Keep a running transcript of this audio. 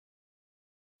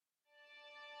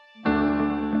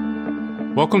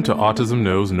Welcome to Autism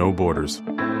Knows No Borders.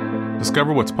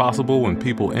 Discover what's possible when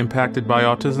people impacted by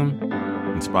autism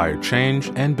inspire change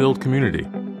and build community.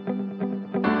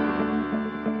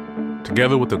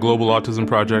 Together with the Global Autism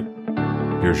Project,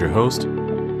 here's your host,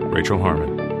 Rachel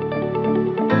Harmon.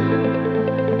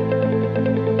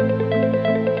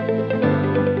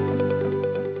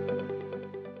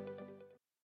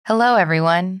 Hello,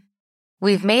 everyone.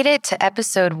 We've made it to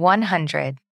episode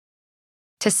 100.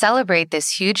 To celebrate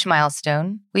this huge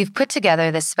milestone, we've put together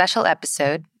this special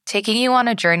episode, taking you on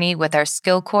a journey with our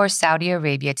SkillCorps Saudi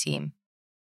Arabia team.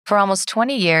 For almost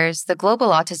 20 years, the Global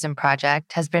Autism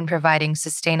Project has been providing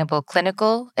sustainable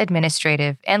clinical,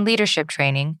 administrative, and leadership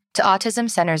training to autism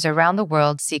centers around the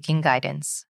world seeking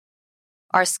guidance.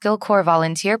 Our SkillCorps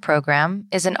volunteer program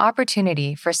is an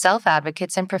opportunity for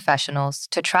self-advocates and professionals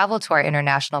to travel to our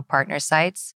international partner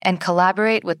sites and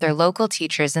collaborate with their local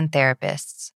teachers and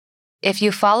therapists. If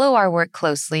you follow our work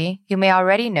closely, you may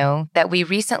already know that we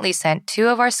recently sent 2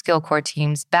 of our SkillCorps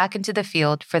teams back into the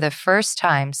field for the first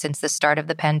time since the start of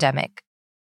the pandemic.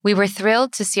 We were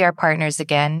thrilled to see our partners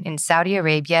again in Saudi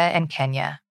Arabia and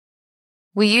Kenya.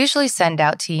 We usually send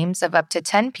out teams of up to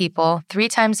 10 people 3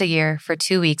 times a year for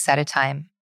 2 weeks at a time.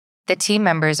 The team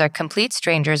members are complete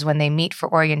strangers when they meet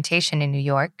for orientation in New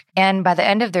York, and by the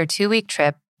end of their 2-week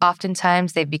trip,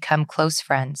 oftentimes they've become close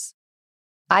friends.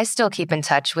 I still keep in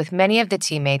touch with many of the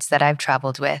teammates that I've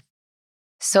traveled with.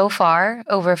 So far,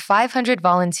 over 500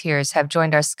 volunteers have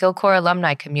joined our SkillCorps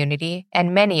alumni community,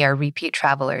 and many are repeat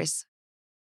travelers.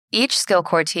 Each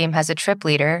SkillCorps team has a trip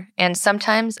leader and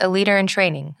sometimes a leader in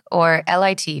training, or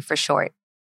LIT for short.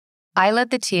 I led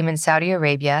the team in Saudi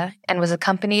Arabia and was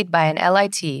accompanied by an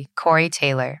LIT, Corey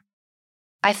Taylor.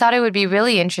 I thought it would be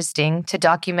really interesting to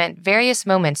document various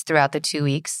moments throughout the 2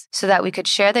 weeks so that we could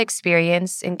share the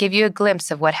experience and give you a glimpse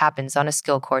of what happens on a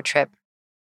SkillCorps trip.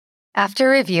 After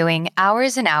reviewing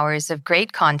hours and hours of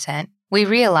great content, we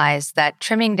realized that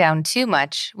trimming down too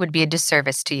much would be a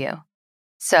disservice to you.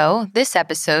 So, this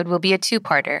episode will be a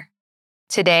 2-parter.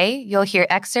 Today, you'll hear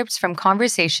excerpts from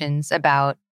conversations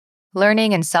about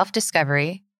learning and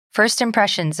self-discovery, first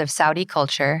impressions of Saudi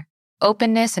culture,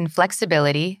 openness and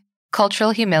flexibility,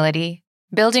 cultural humility,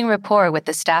 building rapport with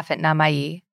the staff at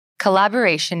Namai,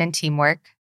 collaboration and teamwork,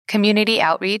 community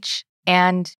outreach,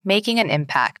 and making an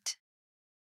impact.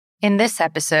 In this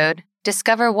episode,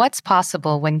 discover what's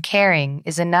possible when caring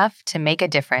is enough to make a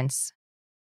difference.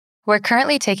 We're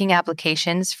currently taking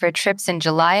applications for trips in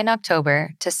July and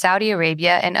October to Saudi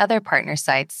Arabia and other partner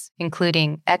sites,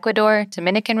 including Ecuador,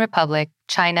 Dominican Republic,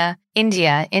 China,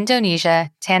 India,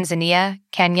 Indonesia, Tanzania,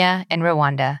 Kenya, and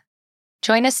Rwanda.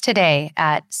 Join us today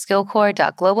at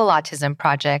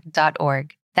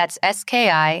skillcorps.globalautismproject.org. That's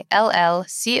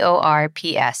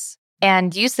SKILLCORPS.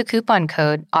 And use the coupon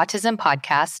code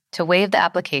AutismPodcast to waive the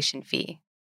application fee.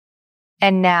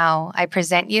 And now I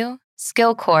present you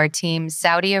SkillCorps Team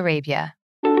Saudi Arabia.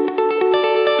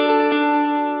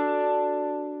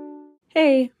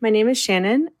 Hey, my name is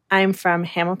Shannon. I'm from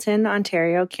Hamilton,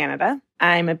 Ontario, Canada.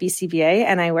 I'm a BCBA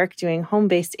and I work doing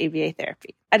home-based ABA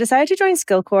therapy. I decided to join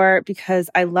SkillCorps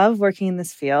because I love working in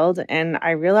this field and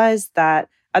I realized that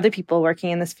other people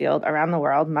working in this field around the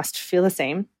world must feel the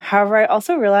same. However, I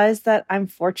also realized that I'm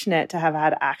fortunate to have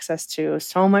had access to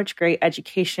so much great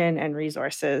education and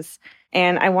resources.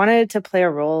 And I wanted to play a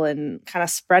role in kind of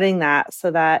spreading that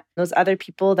so that those other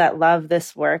people that love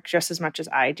this work just as much as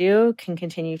I do can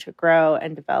continue to grow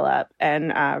and develop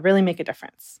and really make a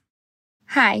difference.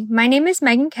 Hi, my name is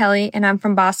Megan Kelly, and I'm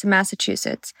from Boston,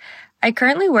 Massachusetts. I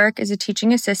currently work as a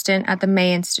teaching assistant at the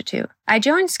May Institute. I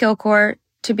joined SkillCorps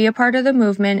to be a part of the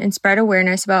movement and spread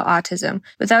awareness about autism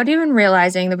without even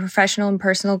realizing the professional and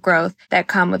personal growth that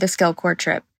come with a SkillCorps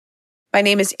trip. My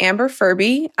name is Amber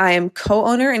Furby. I am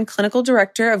co-owner and clinical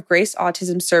director of Grace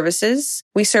Autism Services.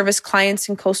 We service clients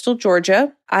in coastal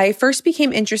Georgia. I first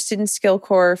became interested in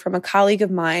SkillCorps from a colleague of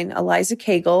mine, Eliza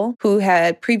Cagle, who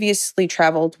had previously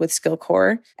traveled with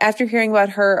SkillCorps. After hearing about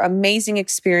her amazing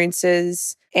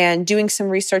experiences and doing some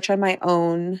research on my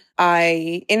own,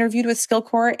 I interviewed with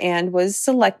SkillCorps and was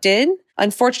selected.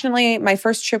 Unfortunately, my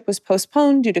first trip was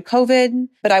postponed due to COVID,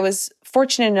 but I was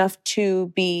fortunate enough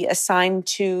to be assigned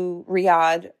to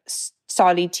Riyadh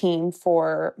Saudi team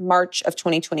for March of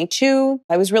 2022.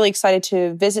 I was really excited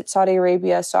to visit Saudi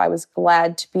Arabia, so I was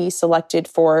glad to be selected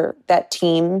for that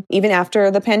team even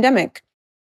after the pandemic.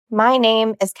 My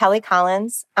name is Kelly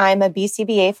Collins. I'm a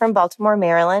BCBA from Baltimore,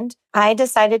 Maryland. I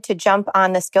decided to jump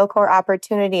on the SkillCorps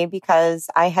opportunity because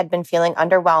I had been feeling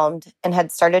underwhelmed and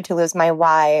had started to lose my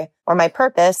why or my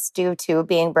purpose due to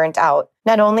being burnt out.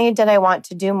 Not only did I want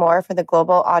to do more for the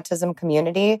global autism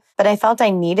community, but I felt I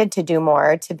needed to do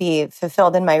more to be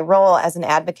fulfilled in my role as an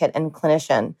advocate and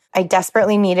clinician. I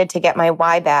desperately needed to get my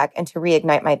why back and to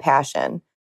reignite my passion.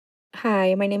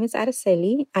 Hi, my name is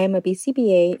Araceli. I am a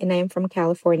BCBA and I am from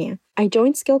California. I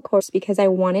joined SkillCorps because I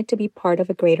wanted to be part of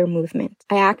a greater movement.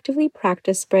 I actively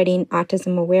practice spreading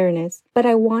autism awareness, but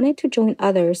I wanted to join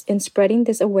others in spreading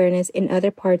this awareness in other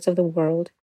parts of the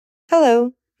world.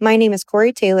 Hello, my name is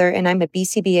Corey Taylor and I'm a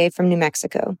BCBA from New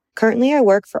Mexico. Currently, I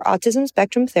work for Autism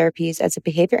Spectrum Therapies as a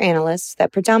behavior analyst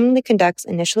that predominantly conducts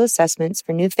initial assessments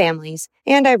for new families,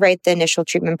 and I write the initial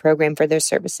treatment program for their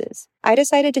services. I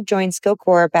decided to join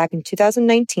SkillCorps back in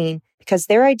 2019 because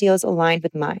their ideals aligned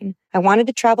with mine. I wanted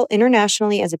to travel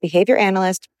internationally as a behavior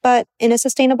analyst, but in a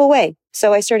sustainable way.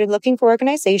 So I started looking for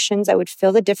organizations that would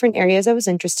fill the different areas I was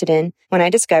interested in when I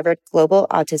discovered Global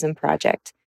Autism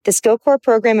Project. The SkillCorps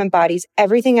program embodies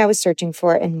everything I was searching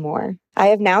for and more. I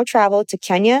have now traveled to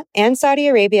Kenya and Saudi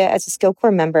Arabia as a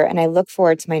SkillCorps member, and I look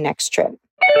forward to my next trip.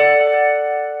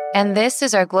 And this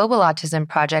is our Global Autism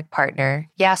Project partner,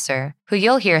 Yasser, who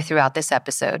you'll hear throughout this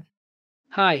episode.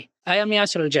 Hi, I am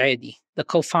Yasser Al-Jaidi, the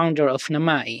co-founder of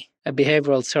Namai, a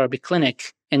behavioral therapy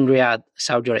clinic in Riyadh,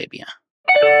 Saudi Arabia.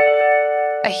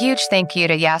 A huge thank you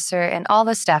to Yasser and all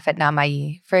the staff at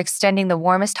Namai for extending the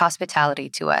warmest hospitality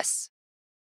to us.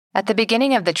 At the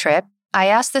beginning of the trip, I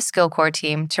asked the SkillCorps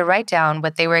team to write down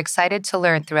what they were excited to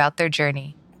learn throughout their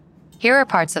journey. Here are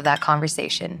parts of that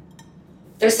conversation.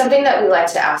 There's something that we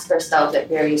like to ask ourselves at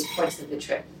various points of the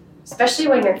trip, especially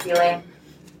when you're feeling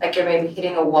like you're maybe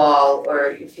hitting a wall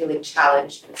or you're feeling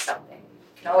challenged with something.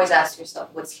 You can always ask yourself,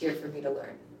 what's here for me to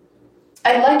learn?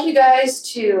 I'd like you guys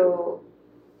to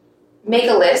make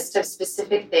a list of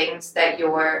specific things that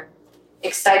you're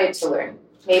excited to learn.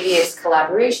 Maybe it's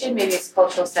collaboration, maybe it's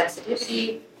cultural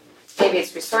sensitivity, maybe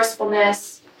it's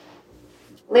resourcefulness.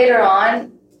 Later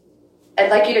on,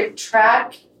 I'd like you to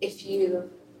track if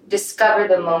you discover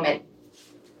the moment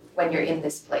when you're in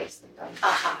this place. Like,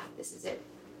 aha, this is it.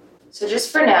 So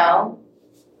just for now,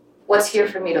 what's here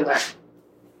for me to learn?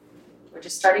 We're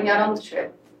just starting out on the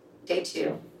trip, day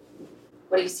 2.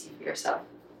 What do you see for yourself?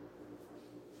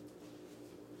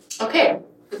 Okay,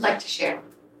 who'd like to share?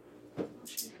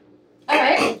 All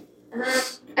right.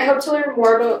 I hope to learn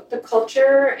more about the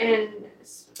culture and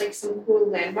like some cool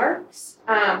landmarks,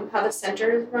 how the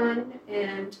center is run,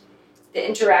 and the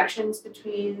interactions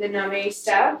between the Namai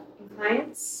staff and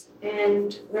clients,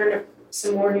 and learn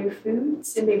some more new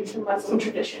foods and maybe some Muslim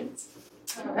traditions.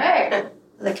 All right. I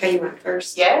like how you went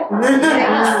first. Yeah.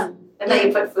 Yeah. And then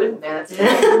you put food in there. That's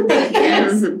good.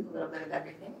 Yes. A little bit of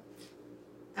everything.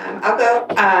 I'll go.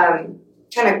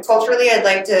 Kind of culturally, I'd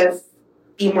like to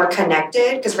be more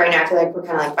connected, because right now I feel like we're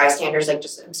kind of like bystanders, like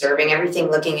just observing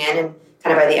everything, looking in, and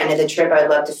kind of by the end of the trip, I'd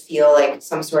love to feel like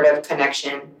some sort of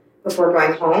connection before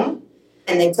going home.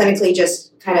 And then clinically,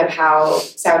 just kind of how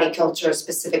Saudi culture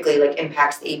specifically like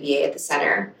impacts the ABA at the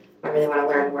center. I really want to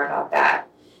learn more about that.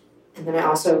 And then I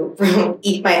also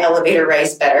eat my elevator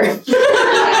rice better.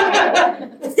 I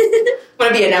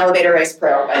want to be an elevator rice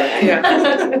pro by the end.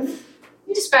 Yeah.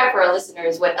 You describe for our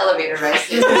listeners what elevator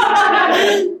rice is.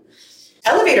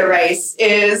 Elevator rice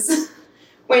is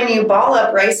when you ball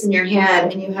up rice in your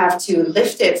hand and you have to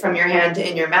lift it from your hand to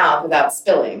in your mouth without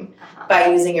spilling by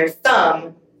using your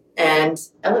thumb and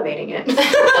elevating it.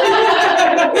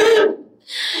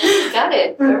 Got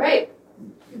it. All right.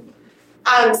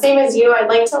 Same as you, I'd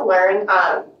like to learn,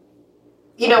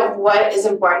 what is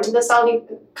important to the Saudi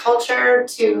culture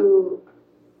to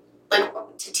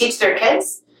teach their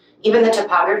kids. Even the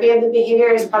topography of the behavior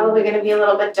is probably going to be a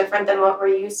little bit different than what we're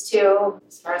used to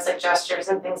as far as like gestures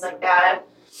and things like that.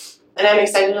 And I'm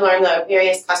excited to learn the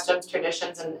various customs,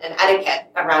 traditions, and etiquette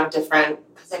around different,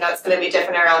 because I know it's going to be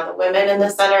different around the women in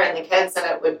the center and the kids than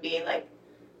it would be like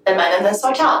the men in this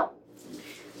hotel.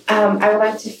 I would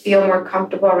like to feel more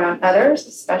comfortable around others,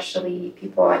 especially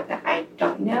people that I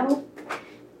don't know,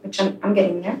 which I'm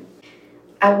getting there.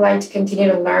 I would like to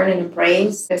continue to learn and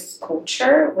embrace this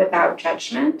culture without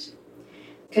judgment.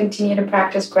 Continue to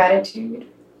practice gratitude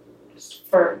just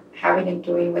for having and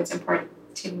doing what's important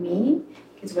to me,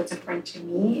 because what's important to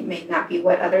me may not be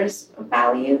what others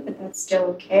value, but that's still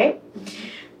okay.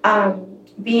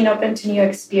 Being open to new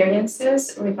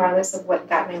experiences, regardless of what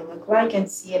that may look like, and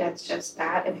see it as just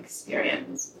that, an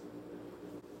experience.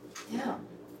 Yeah,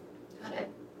 got it.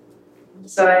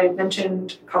 So I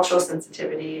mentioned cultural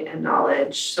sensitivity and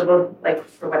knowledge. So both like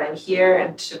for when I'm here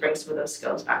and to bring some of those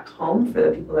skills back home for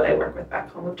the people that I work with back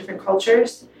home of different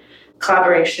cultures.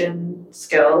 Collaboration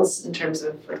skills in terms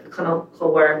of like the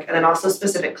clinical work, and then also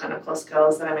specific clinical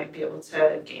skills that I might be able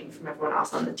to gain from everyone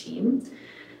else on the team.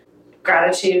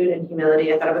 gratitude and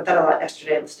humility. I thought about that a lot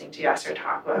yesterday listening to Yasser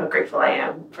talk about how grateful I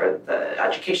am for the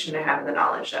education I have and the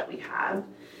knowledge that we have,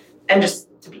 and just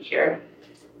to be here.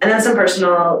 And then some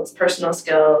personal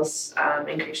skills,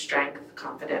 increased strength,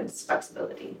 confidence,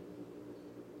 flexibility.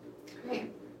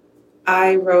 Great.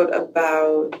 I wrote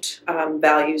about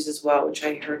values as well, which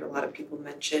I heard a lot of people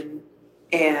mention.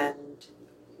 And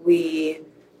we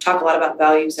talk a lot about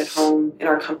values at home in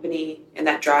our company, and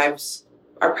that drives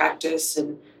our practice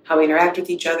and how we interact with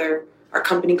each other, our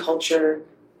company culture,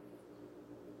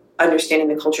 understanding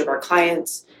the culture of our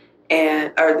clients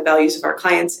or the values of our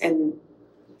clients. And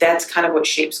that's kind of what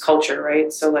shapes culture,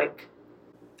 right? So like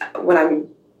when I've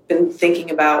been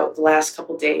thinking about the last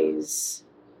couple days,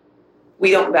 we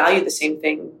don't value the same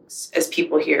things as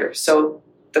people here. So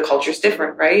the culture's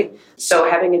different, right? So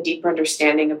having a deeper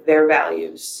understanding of their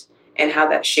values and how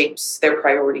that shapes their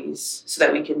priorities so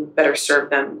that we can better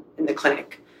serve them in the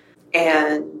clinic.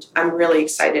 And I'm really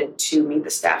excited to meet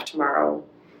the staff tomorrow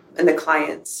and the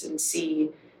clients and see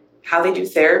how they do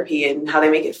therapy and how they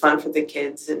make it fun for the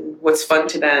kids and what's fun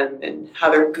to them and how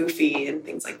they're goofy and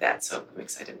things like that. So I'm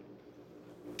excited.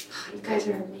 You guys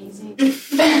are amazing.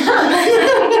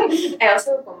 I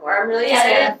also have one more. I'm really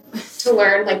excited to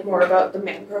learn like more about the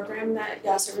MAN program that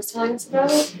Yasser was telling us about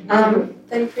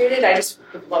that he created. I just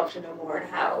would love to know more on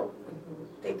how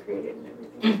they created and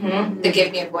everything. The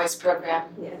Give Me a Voice program.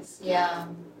 Yes. Yeah.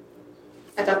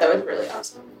 I thought that was really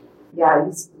awesome. Yeah,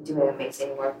 he's doing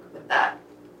amazing work with that.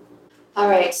 All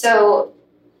right, so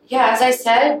yeah, as I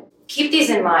said, keep these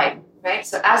in mind, right?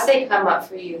 So as they come up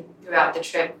for you throughout the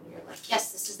trip, you're like,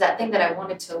 yes, this is that thing that I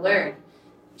wanted to learn.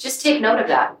 Just take note of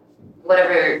that,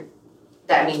 whatever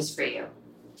that means for you.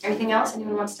 Anything else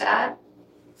anyone wants to add?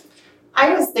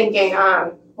 I was thinking,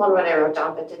 one I wrote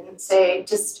down but didn't say,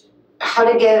 just how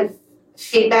to give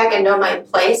feedback and know my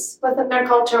place within their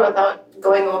culture without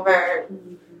going over,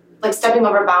 like stepping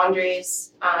over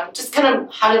boundaries. Just kind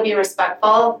of how to be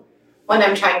respectful when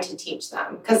I'm trying to teach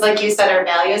them. Because like you said, our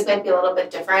values might be a little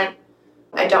bit different.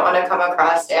 I don't want to come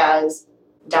across as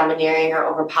domineering or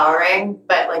overpowering,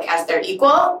 but like as their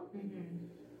equal.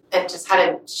 And just how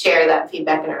to share that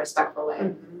feedback in a respectful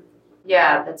way.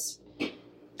 Yeah,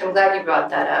 I'm glad you brought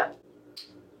that up.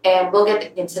 And we'll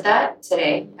get into that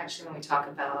today, actually, when we talk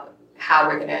about how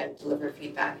we're going to deliver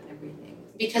feedback and everything.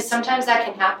 Because sometimes that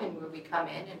can happen where we come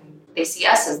in and they see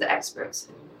us as the experts.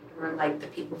 And we're like the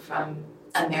people from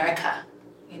America,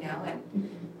 and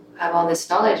have all this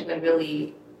knowledge when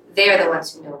really they're the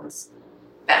ones who know what's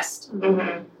best.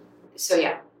 So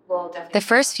yeah, we'll definitely. The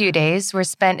first few days were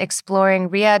spent exploring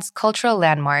Riyadh's cultural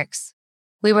landmarks.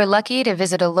 We were lucky to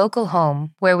visit a local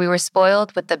home where we were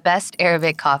spoiled with the best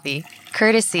Arabic coffee,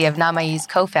 courtesy of Namai's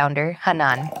co-founder,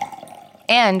 Hanan.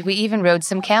 And we even rode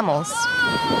some camels.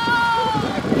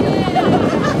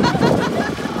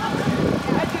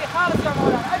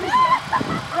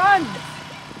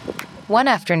 One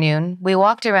afternoon, we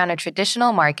walked around a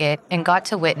traditional market and got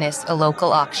to witness a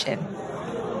local auction.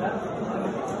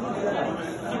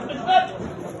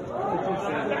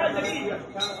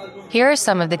 Here are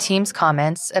some of the team's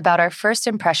comments about our first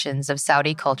impressions of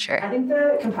Saudi culture. I think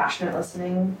the compassionate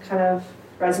listening kind of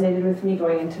resonated with me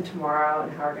going into tomorrow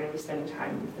and how we're going to be spending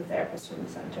time with the therapist from the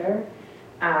center.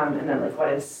 And then like what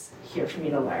is here for me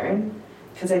to learn.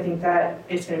 Because I think that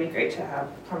it's going to be great to have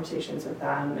conversations with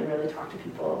them and really talk to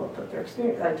people about their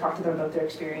experience, like talk to them about their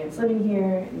experience living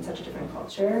here in such a different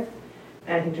culture.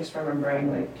 And I think just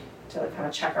remembering to kind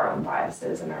of check our own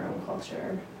biases and our own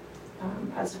culture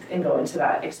and go into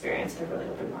that experience with a really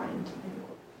open mind.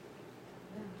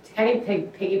 To kind of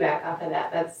piggyback off of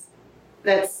that,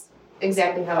 that's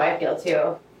exactly how I feel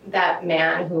too. That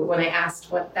man who, when I asked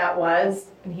what that was,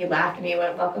 and he laughed and he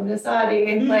went, "Welcome to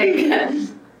Saudi,"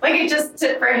 like it just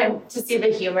for him to see the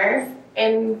humor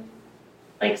in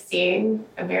like seeing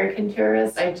American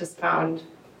tourists, I just found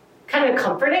kind of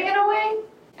comforting in a way.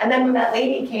 And then when that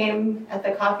lady came at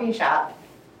the coffee shop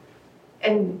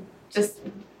and just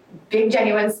big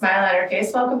genuine smile on her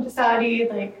face, "Welcome to Saudi,"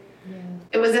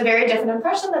 it was a very different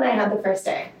impression than I had the first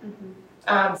day.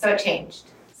 So it changed.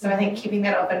 So I think keeping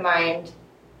that open mind,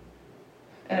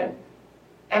 and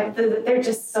they're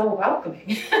just so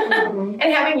welcoming. And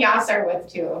having Yasser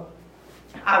with too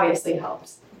obviously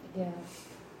helps. Yeah.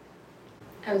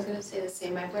 I was gonna say the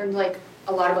same. I've learned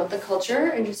a lot about the culture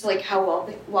and just how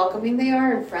welcoming they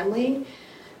are and friendly.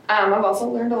 I've also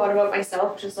learned a lot about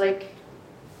myself, just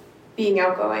being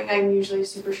outgoing. I'm usually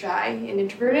super shy and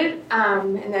introverted.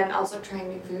 And then also trying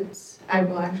new foods. I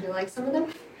will actually like some of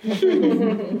them.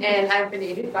 And I've been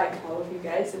aided by all of you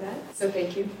guys in that. So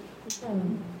thank you.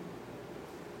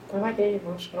 I might get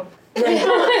emotional.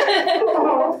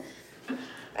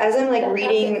 As I'm like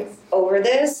reading over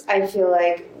this, I feel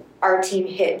like our team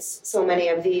hits so many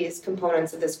of these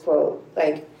components of this quote,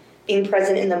 like being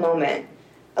present in the moment,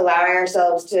 allowing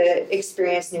ourselves to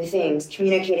experience new things,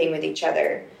 communicating with each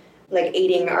other, like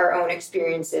aiding our own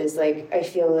experiences. Like I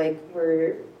feel like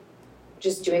we're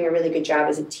just doing a really good job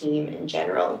as a team in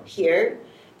general here,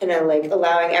 and like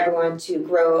allowing everyone to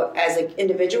grow as like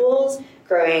individuals,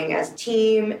 growing as a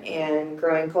team, and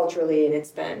growing culturally. And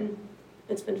it's been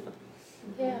fun.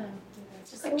 Yeah,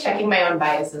 it's just like checking my own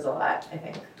biases a lot, I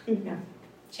think. Mm-hmm. Yeah,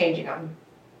 changing them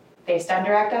based on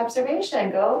direct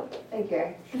observation. Go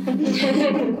figure.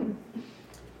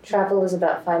 Travel is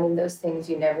about finding those things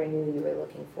you never knew you were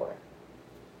looking for.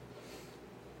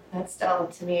 That's still,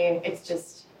 to me, it's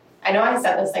just, I know I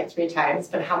said this like 3 times,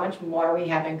 but how much more we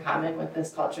have in common with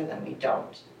this culture than we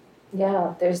don't.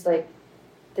 Yeah, there's like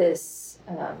this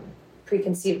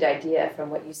preconceived idea from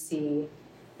what you see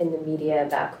in the media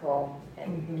back home,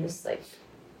 and just like,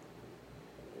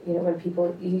 you know, when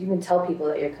people, you can tell people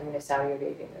that you're coming to Saudi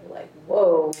Arabia, and they're like,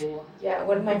 whoa. Yeah,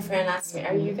 one of my friends asked me,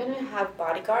 are you going to have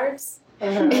bodyguards?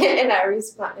 And I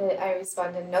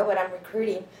responded, no, but I'm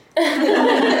recruiting.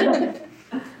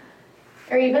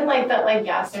 Or even like that, like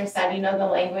Yasser said, you know, the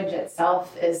language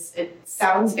itself it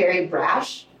sounds very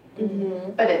brash,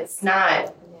 but it's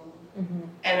not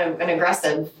an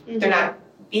aggressive. They're not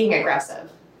being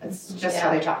aggressive. It's just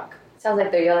how they talk. Sounds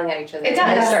like they're yelling at each other. It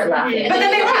does. They start laughing. But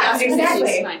then they laugh,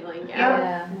 exactly. Smiling,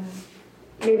 Yeah.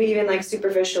 Maybe even like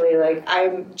superficially, like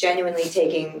I'm genuinely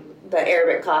taking the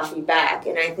Arabic coffee back,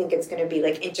 and I think it's going to be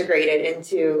like integrated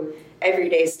into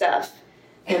everyday stuff.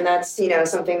 And that's, you know,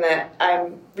 something that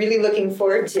I'm really looking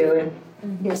forward to, and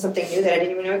you know, something new that I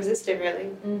didn't even know existed, really.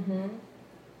 I'm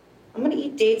going to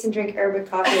eat dates and drink Arabic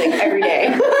coffee like every day.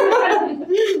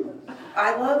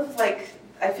 I love, like,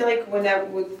 I feel like whenever,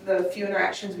 with the few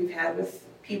interactions we've had with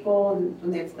people, and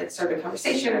when they've like started a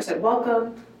conversation or said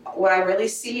welcome, what I really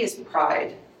see is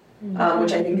pride,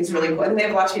 which I think is really cool. And they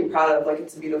have a lot to be proud of. Like,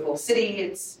 it's a beautiful city.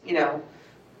 It's, you know,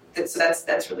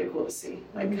 that's really cool to see,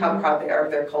 like how proud they are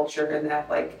of their culture, and that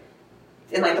like,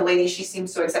 and like the lady, she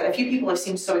seems so excited. A few people have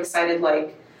seemed so excited,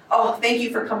 like, oh, thank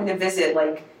you for coming to visit.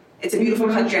 Like, it's a beautiful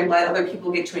country. I'm glad other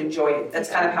people get to enjoy it. That's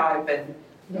kind of how I've been.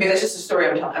 Maybe that's just a story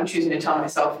I'm choosing to tell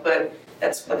myself, but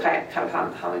that's the kind of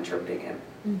how I'm interpreting it.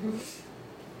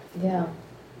 Yeah,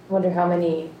 I wonder how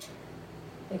many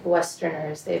like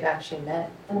Westerners they've actually met.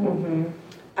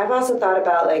 I've also thought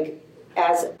about, like,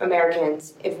 as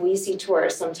Americans, if we see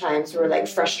tourists, sometimes we're like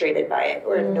frustrated by it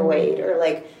or annoyed or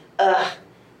like,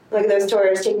 look at those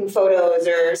tourists taking photos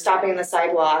or stopping on the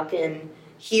sidewalk, and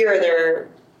here they're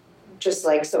just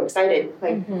like so excited,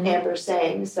 like Amber's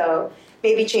saying. So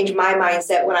maybe change my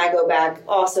mindset when I go back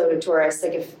also to tourists,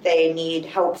 like if they need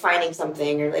help finding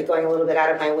something, or like going a little bit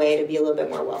out of my way to be a little bit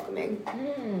more welcoming.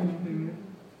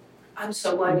 I'm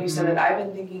so glad you said it. I've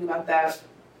been thinking about that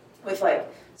with like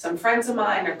some friends of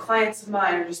mine or clients of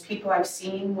mine or just people I've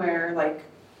seen, where like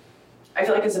I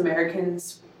feel like as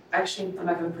Americans, actually I'm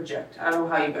not going to project, I don't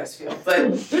know how you guys feel,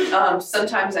 but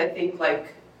sometimes I think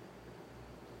like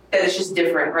that it's just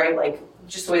different, right? Like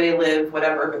just the way they live,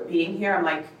 whatever. But being here, I'm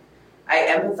like, I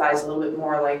empathize a little bit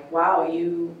more, like, wow,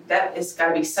 that has got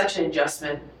to be such an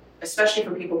adjustment, especially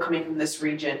for people coming from this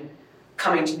region,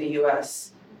 coming to the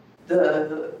U.S.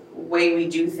 The way we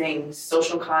do things,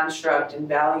 social construct and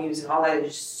values and all that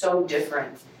is so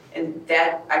different. And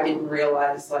that I didn't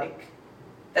realize, like,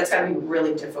 that's got to be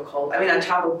really difficult. I mean, on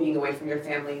top of being away from your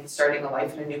family and starting a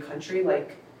life in a new country,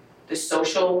 like the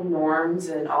social norms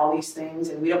and all these things,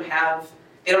 and they don't have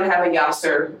a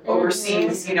Yasser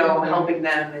overseas, you know, helping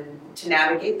them and to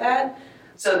navigate that.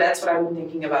 So that's what I've been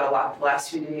thinking about a lot the last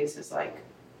few days, is like,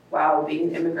 wow, being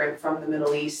an immigrant from the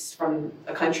Middle East, from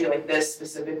a country like this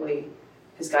specifically,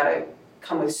 has got to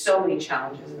come with so many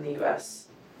challenges in the U.S.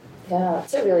 Yeah,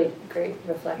 it's a really great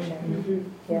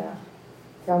reflection. Yeah.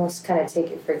 You almost kind of take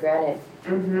it for granted,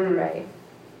 right?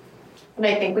 And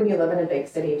I think when you live in a big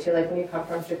city too, like when you come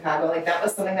from Chicago, like that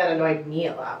was something that annoyed me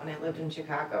a lot when I lived in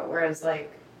Chicago. Whereas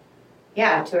like,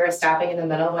 yeah, tourists stopping in the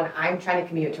middle when I'm trying to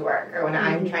commute to work or when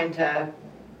I'm trying to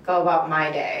go about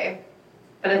my day.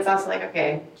 But it's also like,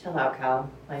 okay, chill out, Cal.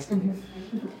 Like,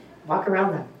 walk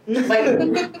around them. Like,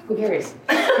 who cares?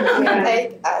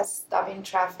 Like stopping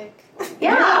traffic.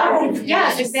 Yeah,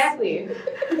 exactly.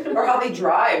 Or how they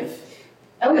drive.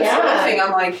 Oh, that's yeah. another thing.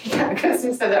 I'm like, because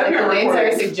we said that like, the lanes are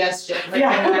a suggestion. Like,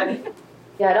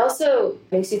 yeah, it also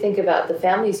makes you think about the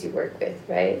families you work with,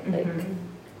 right? Like,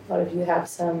 a lot of you have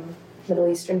some Middle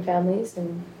Eastern families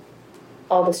and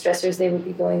all the stressors they would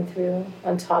be going through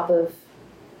on top of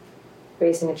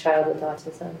raising a child with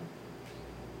autism.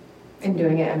 and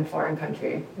doing it in a foreign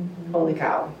country. Holy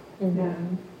cow. Yeah.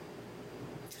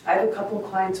 I have a couple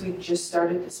of clients we just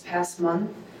started this past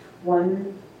month.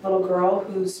 One little girl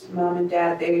whose mom and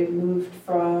dad, they moved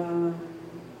from,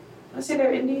 let's say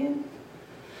they're Indian.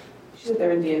 She said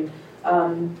they're Indian.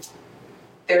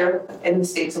 They're in the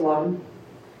States alone.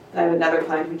 And I have another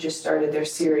client who just started, they're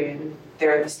Syrian.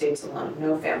 They're in the States alone.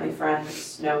 No family,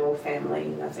 friends, no family,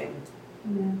 nothing.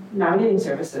 Yeah. Navigating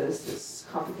services is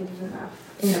complicated enough.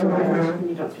 When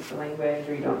you don't speak the language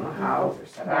or you don't know how they're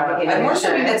set up. I'm more so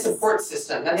that support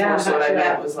system. That's more so what I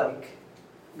meant was like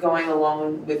going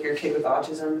alone with your kid with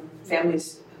autism.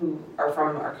 Families who are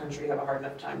from our country have a hard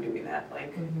enough time doing that.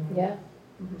 Like, yeah.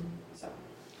 So.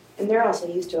 And they're also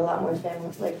used to a lot more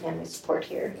family support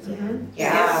here.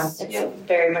 Yeah. It's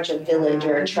very much a village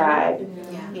or a tribe.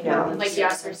 You know. Like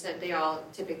Yasser said, they all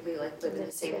typically live in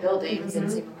the same buildings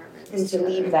and same apartments. And to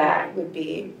leave that would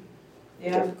be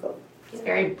difficult. It's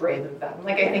very brave of them.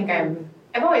 Like, I think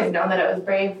I've always known that it was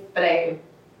brave, but I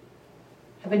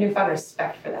have a newfound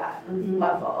respect for that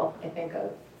level, I think,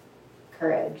 of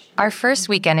courage. Our first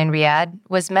weekend in Riyadh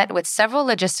was met with several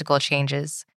logistical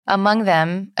changes, among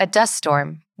them a dust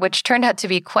storm, which turned out to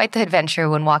be quite the adventure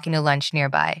when walking to lunch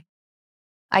nearby.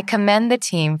 I commend the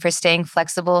team for staying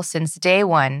flexible since day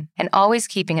one and always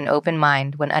keeping an open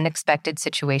mind when unexpected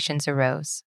situations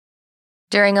arose.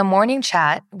 During a morning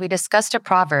chat, we discussed a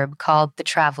proverb called The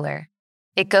Traveler.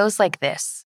 It goes like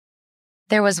this.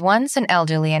 There was once an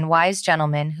elderly and wise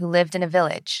gentleman who lived in a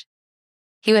village.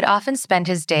 He would often spend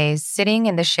his days sitting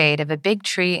in the shade of a big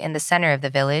tree in the center of the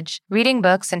village, reading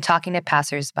books and talking to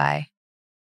passers-by.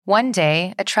 One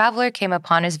day, a traveler came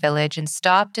upon his village and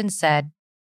stopped and said,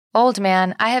 "Old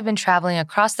man, I have been traveling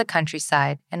across the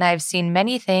countryside, and I have seen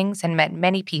many things and met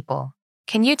many people.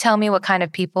 Can you tell me what kind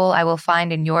of people I will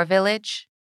find in your village?"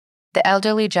 The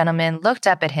elderly gentleman looked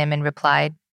up at him and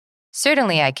replied,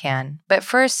 "Certainly I can, but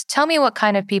first tell me what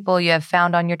kind of people you have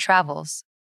found on your travels."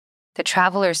 The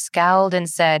traveler scowled and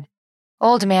said,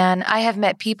 "Old man, I have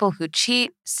met people who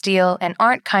cheat, steal, and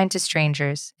aren't kind to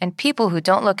strangers, and people who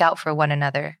don't look out for one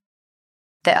another."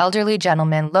 The elderly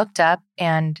gentleman looked up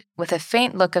and, with a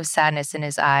faint look of sadness in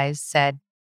his eyes, said,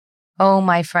 "Oh,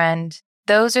 my friend,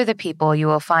 those are the people you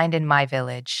will find in my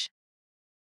village."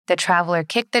 The traveler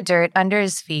kicked the dirt under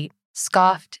his feet,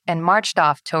 scoffed, and marched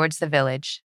off towards the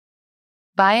village.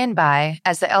 By and by,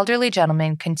 as the elderly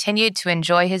gentleman continued to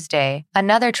enjoy his day,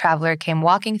 another traveler came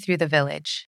walking through the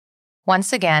village.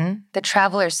 Once again, the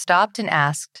traveler stopped and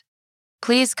asked,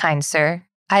 "Please, kind sir,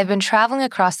 I have been traveling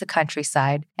across the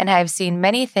countryside, and I have seen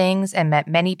many things and met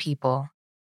many people.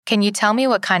 Can you tell me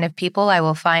what kind of people I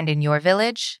will find in your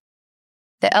village?"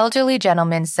 The elderly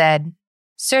gentleman said,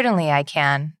 "Certainly I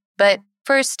can, but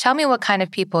first tell me what kind of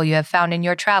people you have found in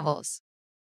your travels."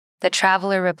 The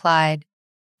traveler replied,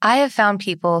 "I have found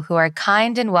people who are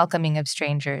kind and welcoming of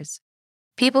strangers,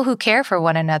 people who care for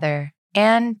one another,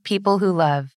 and people who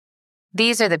love.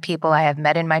 These are the people I have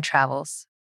met in my travels."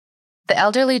 The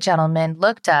elderly gentleman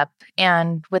looked up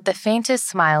and, with the faintest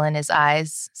smile in his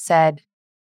eyes, said,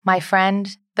 "My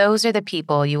friend, those are the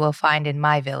people you will find in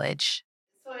my village."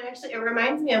 So it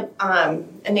reminds me of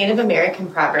a Native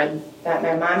American proverb that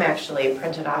my mom actually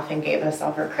printed off and gave us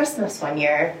over Christmas one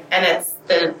year, and it's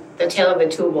the tale of the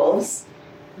two wolves.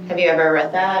 Have you ever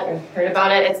read that or heard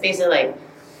about it? It's basically like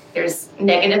there's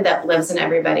negative that lives in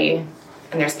everybody,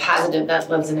 and there's positive that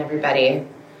lives in everybody.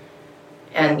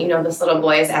 And, this little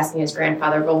boy is asking his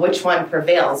grandfather, well, which one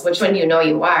prevails? Which one do you know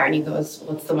you are? And he goes,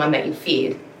 well, it's the one that you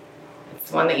feed. It's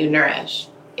the one that you nourish.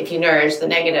 If you nourish the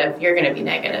negative, you're going to be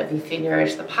negative. If you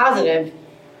nourish the positive,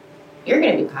 you're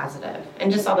going to be positive.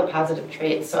 And just all the positive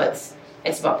traits. So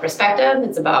it's about perspective.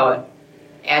 It's about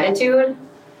attitude.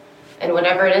 And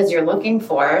whatever it is you're looking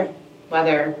for,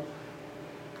 whether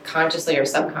consciously or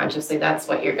subconsciously, that's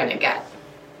what you're going to get.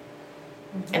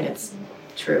 And it's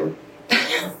true.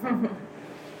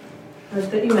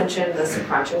 That you mentioned the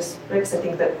subconscious, because I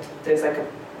think that there's like a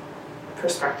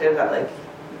perspective that like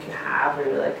you can have where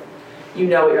you're like, you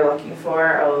know what you're looking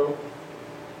for. Oh,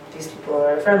 these people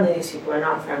are friendly, these people are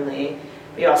not friendly.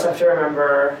 But you also have to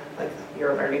remember like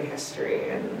your learning history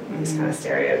and these kind of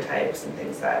stereotypes and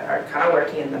things that are kind of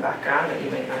working in the background that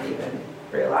you might not even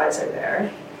realize are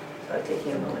there. So like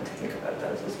taking a moment to think about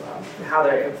those as well and how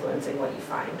they're influencing what you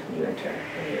find when you enter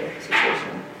a new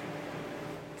situation.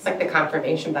 It's like the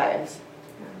confirmation bias.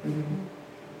 Yeah.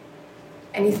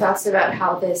 Any thoughts about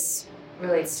how this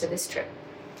relates to this trip?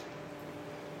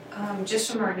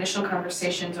 Just from our initial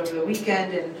conversations over the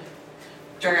weekend and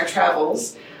during our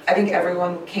travels, I think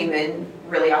everyone came in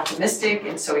really optimistic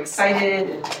and so excited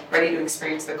and ready to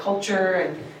experience the culture.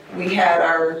 And we had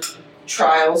our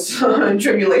trials and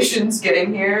tribulations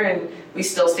getting here, and we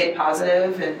still stayed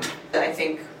positive. And I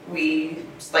think we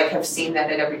have seen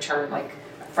that at every turn,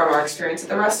 from our experience at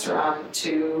the restaurant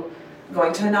to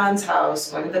going to Hanan's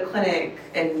house, going to the clinic,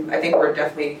 and I think we're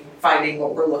definitely finding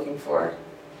what we're looking for.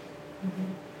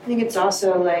 I think it's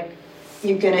also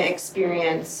you're going to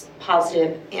experience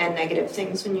positive and negative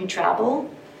things when you travel.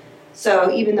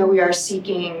 So even though we are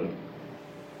seeking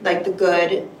the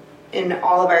good in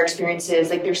all of our experiences,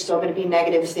 there's still going to be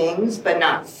negative things, but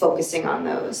not focusing on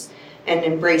those and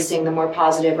embracing the more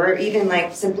positive, or even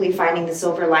simply finding the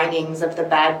silver linings of the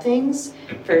bad things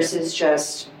versus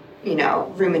just,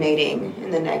 ruminating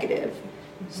in the negative.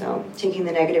 So taking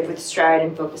the negative with stride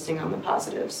and focusing on the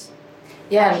positives.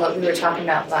 Yeah, and what we were talking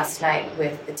about last night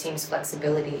with the team's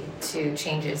flexibility to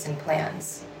changes in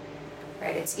plans,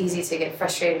 right? It's easy to get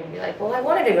frustrated and be like, well, I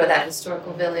wanted to go to that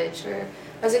historical village, or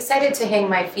I was excited to hang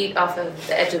my feet off of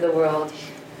the edge of the world.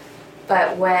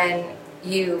 But when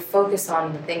you focus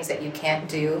on the things that you can't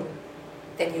do,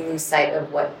 then you lose sight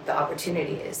of what the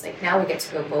opportunity is. Now we get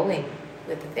to go bowling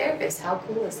with the therapist. How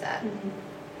cool is that?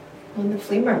 Well, the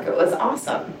flea market was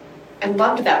awesome. I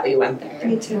loved that we went there.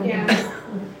 Me too. Yeah.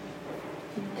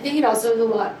 I think it also has a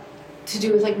lot to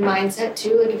do with mindset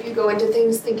too. If you go into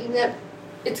things thinking that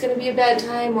it's going to be a bad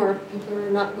time or people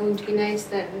are not going to be nice,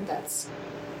 then that's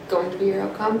going to be your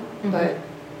outcome. Mm-hmm. But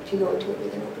if you go into it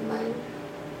with an open mind.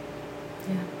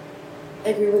 Yeah. I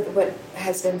agree with what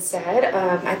has been said.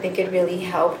 I think it really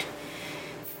helped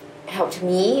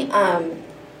me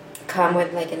come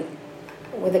with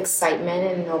with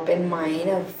excitement and an open mind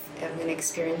of I'm going to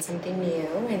experience something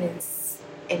new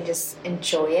and just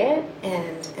enjoy it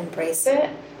and embrace it.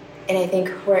 And I think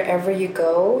wherever you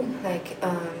go,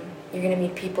 you're going to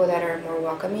meet people that are more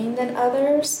welcoming than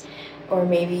others. Or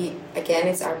maybe, again,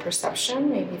 it's our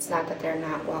perception. Maybe it's not that they're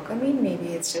not welcoming.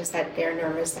 Maybe it's just that they're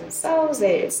nervous themselves.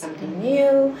 It's something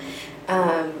new.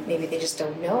 Maybe they just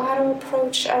don't know how to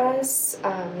approach us.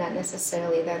 Not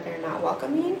necessarily that they're not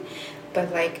welcoming, but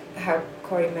how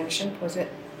Corey mentioned,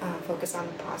 focus on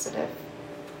the positive.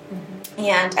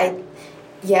 Mm-hmm. And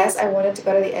yes, I wanted to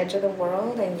go to the edge of the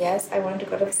world, and yes, I wanted to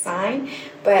go to the sign,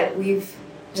 but we've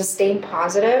just staying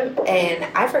positive, and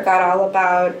I forgot all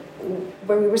about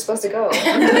where we were supposed to go because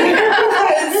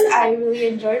I really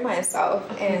enjoyed myself,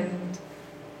 and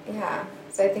yeah,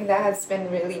 so I think that has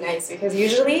been really nice because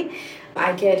usually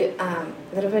I get a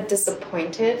little bit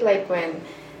disappointed when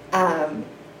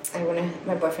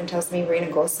my boyfriend tells me we're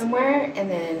gonna go somewhere and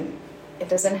then it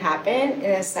doesn't happen, and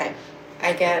it's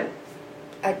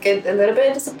I get a little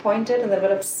bit disappointed, a little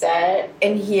bit upset.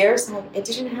 And here, it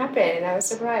didn't happen, and I was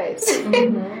surprised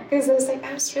because I was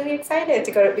I was really excited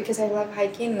to go because I love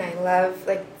hiking and I love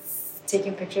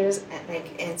taking pictures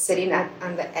and sitting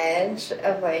on the edge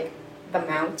of the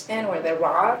mountain or the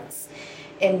rocks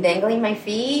and dangling my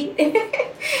feet.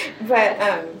 But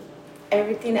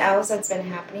everything else that's been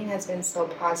happening has been so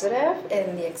positive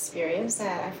in the experience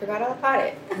that I forgot all about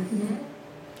it. Mm-hmm.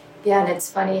 Yeah, and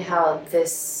it's funny how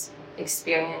this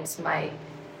experience might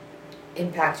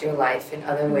impact your life in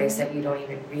other ways that you don't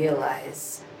even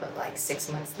realize. But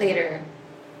 6 months later,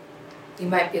 you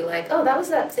might be like, oh, that was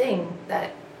that thing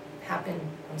that happened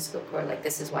on Skillcore.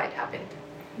 This is why it happened.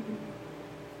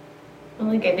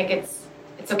 Well, I think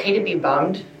it's okay to be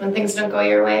bummed when things don't go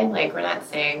your way. We're not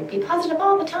saying be positive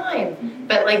all the time. Mm-hmm.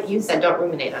 But like you said, don't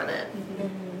ruminate on it.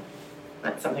 Mm-hmm.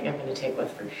 That's something I'm going to take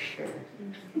with for sure.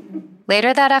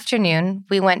 Later that afternoon,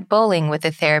 we went bowling with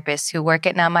the therapists who work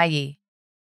at Namayi.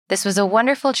 This was a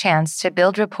wonderful chance to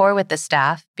build rapport with the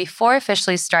staff before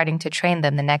officially starting to train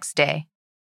them the next day.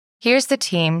 Here's the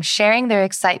team sharing their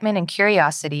excitement and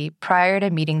curiosity prior to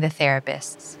meeting the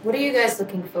therapists. What are you guys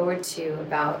looking forward to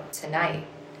about tonight?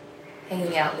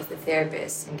 Hanging out with the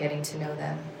therapists and getting to know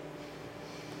them.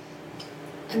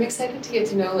 I'm excited to get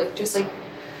to know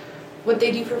what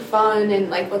they do for fun and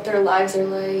what their lives are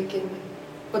like and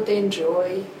what they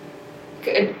enjoy.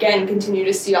 Again, continue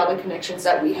to see all the connections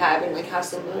that we have and how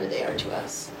similar they are to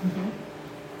us. Mm-hmm.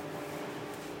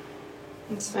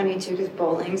 It's funny too because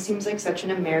bowling seems like such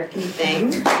an American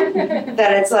thing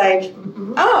that it's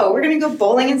oh, we're gonna go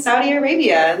bowling in Saudi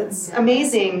Arabia. That's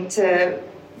amazing to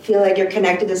feel like you're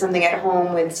connected to something at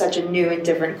home with such a new and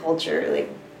different culture.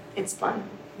 It's fun.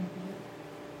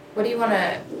 What do you want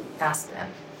to ask them?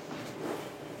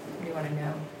 What do you want to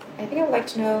know? I think I'd like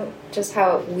to know just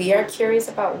how we are curious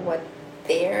about what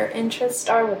their interests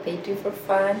are, what they do for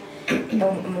fun.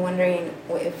 I'm wondering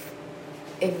if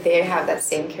they have that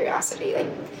same curiosity,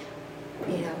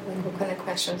 what kind of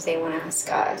questions they want to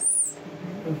ask us.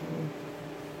 Mm-hmm.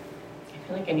 I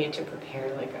feel like I need to prepare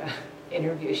a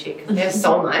interview sheet because there's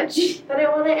so much that I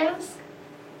want to ask.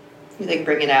 You like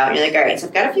bring it out and you're like, all right, so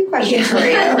I've got a few questions for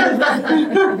you.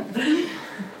 I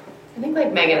think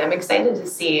like Megan, I'm excited to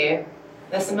see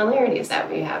the similarities that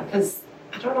we have because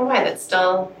I don't know why that's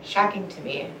still shocking to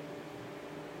me.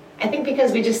 I think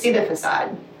because we just see the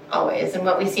facade always, and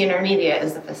what we see in our media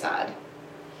is the facade.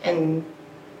 And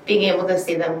being able to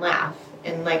see them laugh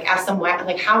and like ask them why,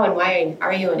 like how and why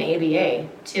are you an ABA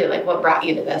too? Like what brought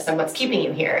you to this and what's keeping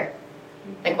you here?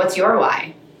 Like what's your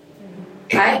why?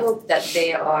 I hope that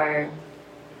they are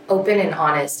open and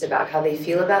honest about how they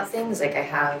feel about things. Like I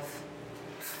have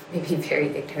maybe very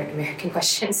ignorant American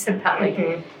questions about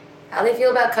like how they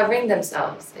feel about covering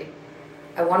themselves. Like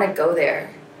I want to go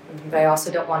there, but I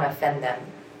also don't want to offend them.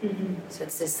 So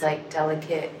it's this like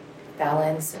delicate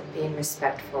balance of being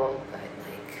respectful, but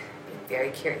like being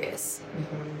very curious.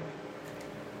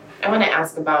 I want to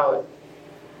ask about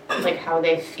like how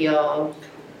they feel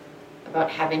about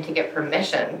having to get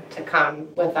permission to come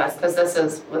with us, because this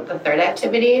is with the third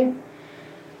activity.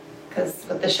 Because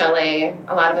with the chalet,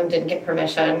 a lot of them didn't get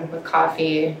permission. With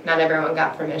coffee, not everyone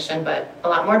got permission, but a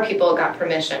lot more people got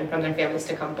permission from their families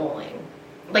to come bowling.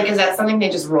 Like, is that something they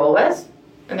just roll with?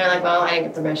 And they're like, well, I didn't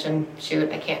get permission.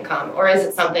 Shoot, I can't come. Or is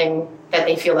it something that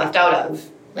they feel left out of?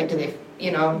 Like, do they,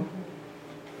 you know?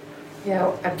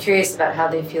 Yeah, I'm curious about how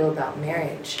they feel about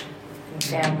marriage and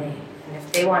family, and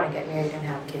if they want to get married and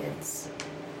have kids.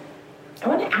 I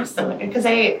want to ask them, because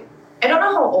I don't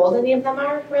know how old any of them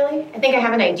are, really. I think I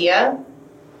have an idea.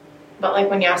 But like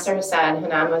when Yasser said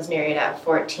Hanan was married at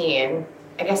 14,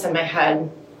 I guess in my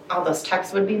head, all those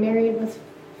texts would be married with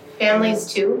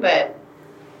families too, but...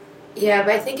 Yeah,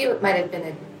 but I think it might have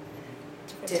been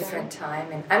a different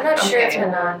time. And I'm not sure if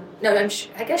Hanan... No,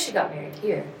 I guess she got married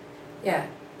here. Yeah,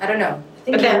 I don't know.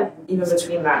 I think even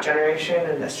between that generation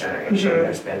and this generation,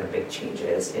 there's been big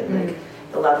changes in like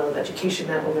the level of education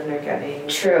that women are getting.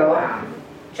 True.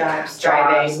 Jobs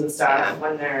and stuff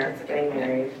when they're getting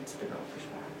married. It's been all pushed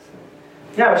back.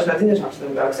 So. Yeah, which is nothing to talk to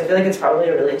them about because I feel like it's probably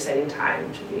a really exciting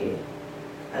time to be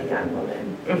a young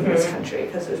woman in this country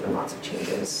because there's been lots of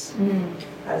changes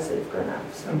as they've grown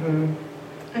up. So.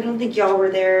 I don't think y'all were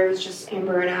there. It was just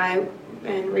Amber and I,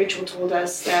 and Rachel told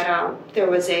us that there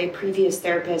was a previous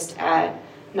therapist at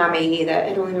Namei that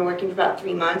had only been working for about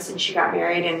 3 months, and she got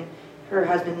married, and her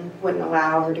husband wouldn't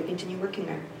allow her to continue working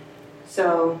there.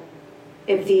 So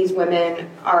if these women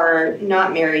are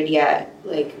not married yet,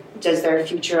 like, does their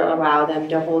future allow them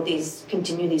to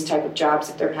continue these type of jobs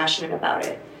if they're passionate about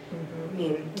it? I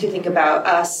mean, to think about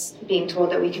us being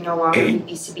told that we can no longer be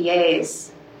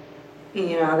BCBAs,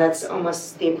 you know, that's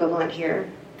almost the equivalent here.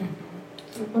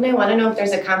 Well, I want to know if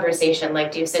there's a conversation,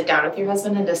 like, do you sit down with your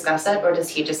husband and discuss it, or does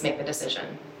he just make the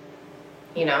decision?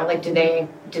 You know, like, do they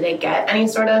get any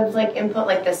sort of, like, input,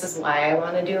 like, this is why I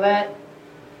want to do it?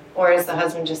 Or is the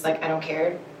husband just like, I don't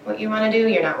care what you want to do,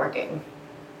 you're not working?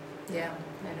 Yeah,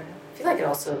 I don't know. I feel like it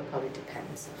also probably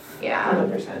depends. Yeah.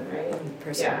 100%, right? On the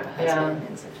person, the husband,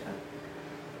 and such.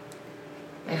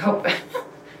 I hope,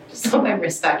 just hope I'm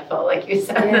respectful, like you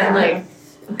said. Yeah. Like,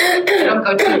 I don't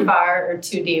go too far or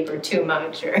too deep or too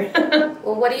much. Or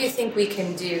Well, what do you think we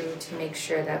can do to make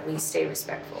sure that we stay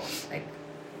respectful? Like,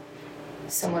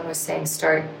 someone was saying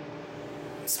start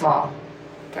small.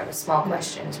 Start with small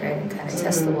questions, right? And kind of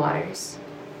test the waters.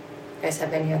 You guys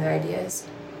have any other ideas?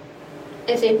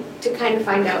 I think to kind of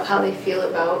find out how they feel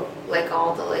about like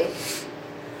all the like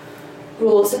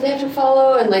rules that they have to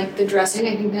follow and like the dressing,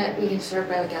 I think that we can start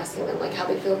by like asking them like how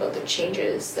they feel about the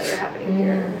changes that are happening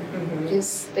here.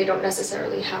 Because they don't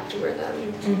necessarily have to wear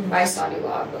them by Saudi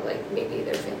law, but like maybe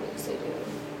their families they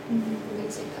do.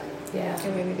 Things like that. Yeah.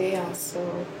 And maybe they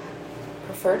also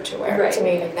prefer to wear it, to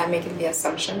make not making the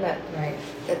assumption that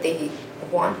that they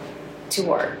want to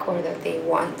work or that they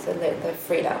want the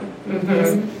freedom.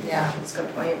 Yeah, that's a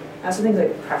good point. I also think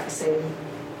like prefacing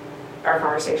our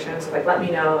conversations, like let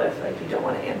me know if like you don't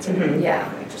want to answer me.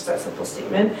 Like just that simple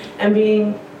statement, and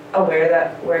being aware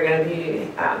that we're going to be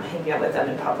hanging out with them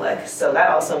in public, so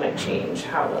that also might change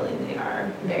how willing they are,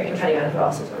 depending on who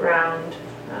else is around.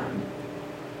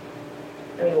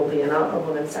 I mean, we'll be in a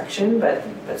women's section, but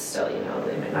still, you know,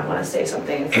 they might not want to say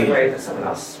something if they're worried that someone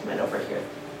else might overhear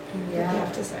what they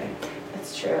have to say.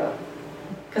 That's true.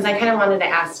 Because I kind of wanted to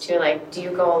ask too, like, do you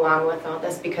go along with all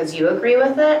this because you agree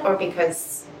with it or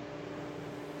because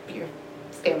your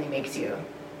family makes you?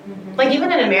 Like,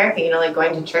 even in America, you know, like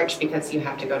going to church because you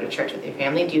have to go to church with your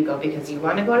family. Do you go because you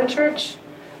want to go to church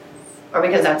or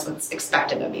because that's what's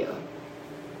expected of you?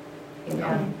 You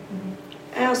know?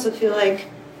 I also feel like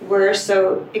we're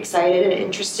so excited and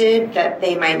interested that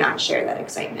they might not share that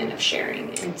excitement of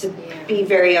sharing, and to be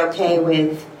very okay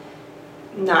with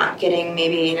not getting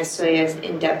maybe necessarily as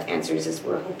in-depth answers as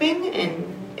we're hoping,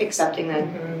 and accepting that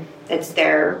it's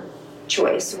their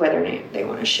choice whether or not they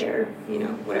want to share,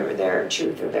 whatever their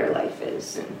truth or their life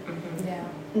is.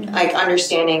 And like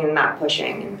understanding and not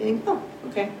pushing and being, oh,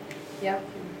 okay. Yep.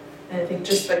 And I think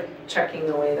just like checking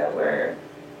the way that we're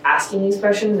asking these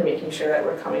questions and making sure that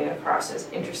we're coming across as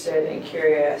interested and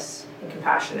curious and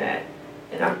compassionate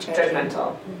and not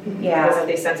judgmental. Yeah. Because if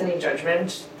they sense any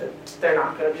judgment, that they're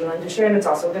not going to be willing to share, and it's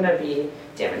also going to be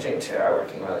damaging to our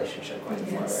working relationship going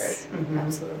forward.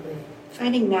 Absolutely.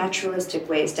 Finding naturalistic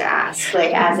ways to ask,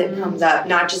 like as it comes up,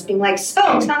 not just being like,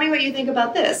 so tell me what you think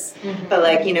about this, but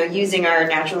like, using our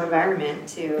natural environment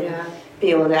to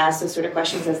be able to ask those sort of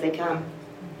questions as they come.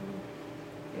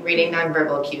 Reading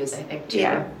nonverbal cues, I think, too.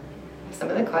 Yeah. Some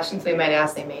of the questions we might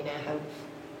ask, they may not have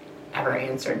ever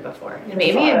answered before. And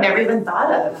maybe you've never even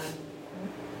thought of.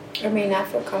 Or may not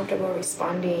feel comfortable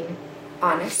responding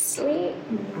honestly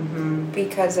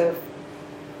because of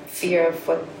fear of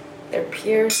what their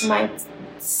peers might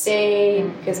say,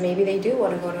 because maybe they do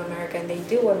want to go to America and they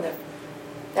do want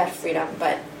that freedom,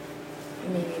 but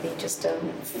maybe they just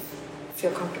don't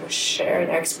feel comfortable sharing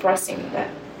or expressing that.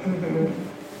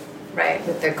 Right,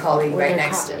 with their colleague right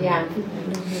next to them.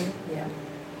 Yeah.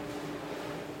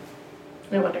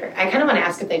 I wonder, I kind of want to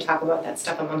ask if they talk about that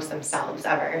stuff amongst themselves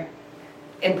ever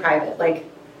in private, like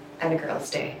at a girls'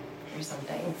 day or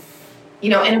something.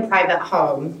 In a private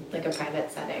home, like a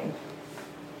private setting.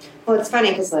 Well, it's funny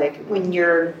because like when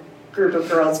your group of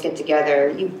girls get together,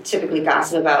 you typically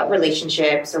gossip about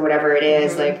relationships or whatever it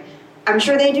is. Like, I'm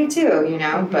sure they do too,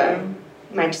 but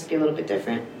it might just be a little bit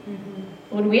different.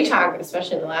 When we talk,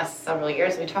 especially the last several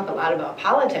years, we talk a lot about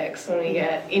politics when we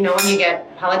get, when you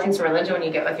get politics and religion when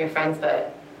you get with your friends,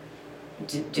 but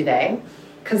do they?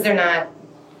 Because they're not,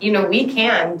 we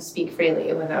can speak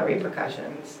freely without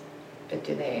repercussions, but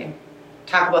do they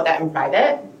talk about that in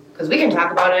private? Because we can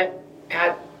talk about it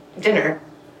at dinner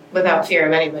without fear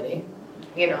of anybody,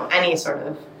 any sort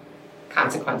of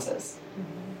consequences.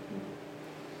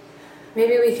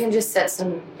 Maybe we can just set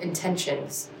some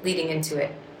intentions leading into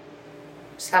it.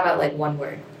 Just how about like one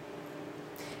word?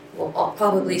 We'll all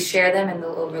probably share them and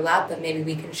they'll overlap, but maybe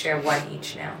we can share one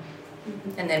each now.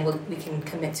 And then we can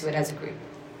commit to it as a group.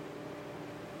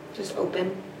 Just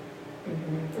open.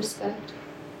 Respect.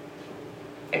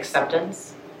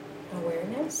 Acceptance.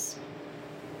 Awareness.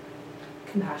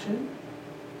 Compassion.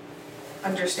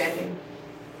 Understanding.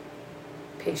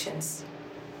 Patience.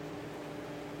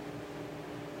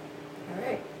 All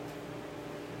right.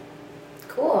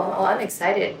 Cool. Well, I'm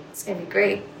excited. It's going to be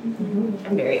great.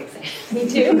 I'm very excited. Me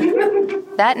too.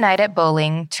 That night at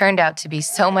bowling turned out to be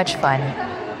so much fun.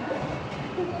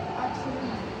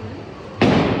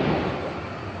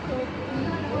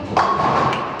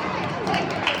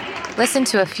 Listen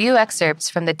to a few excerpts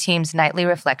from the team's nightly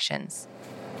reflections.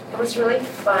 It was really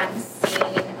fun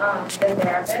seeing the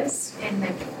therapists, and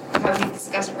like how we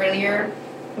discussed earlier,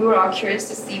 we were all curious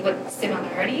to see what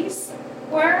similarities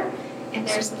were, and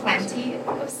there's plenty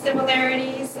of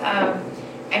similarities.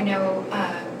 I know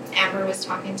Amber was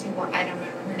talking to one, I don't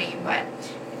remember her name, but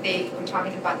they were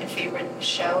talking about their favorite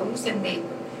shows, and you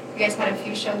guys had a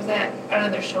few shows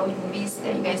movies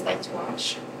that you guys like to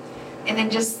watch, and then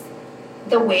just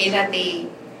the way that they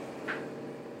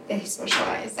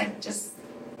socialize, like just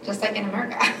like in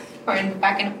America or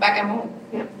back at home.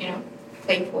 Yeah.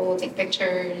 Playful, take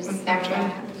pictures,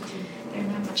 Snapchat. They're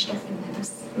not much different than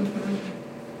us.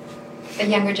 The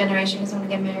younger generation just want to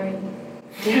get married.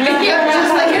 Yeah,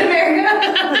 just like in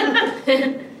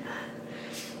America.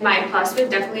 My plus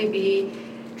would definitely be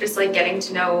just like getting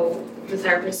to know the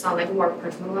therapist on like a more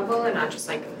personal level and not just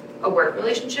like a work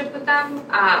relationship with them.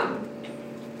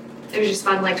 It was just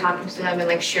fun like talking to them and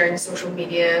like sharing social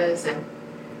medias and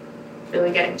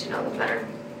really getting to know them better.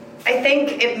 I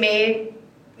think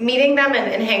meeting them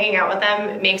and hanging out with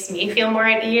them makes me feel more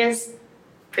at ease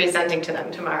presenting to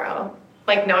them tomorrow.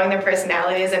 Like knowing their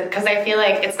personalities, and because I feel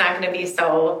like it's not going to be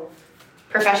so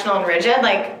professional and rigid.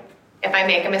 Like if I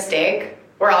make a mistake,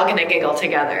 we're all going to giggle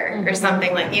together or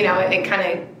something, like, it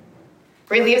kind of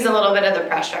relieves a little bit of the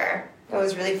pressure. It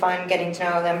was really fun getting to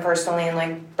know them personally and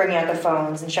like bringing out their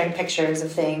phones and showing pictures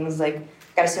of things. Like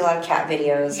got to see a lot of cat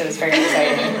videos. It was very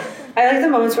exciting. I like the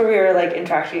moments where we were like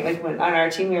interacting, like when on our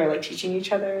team we were like teaching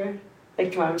each other.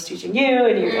 Like Joanna was teaching you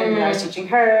and I was teaching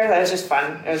her. That was just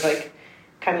fun. It was like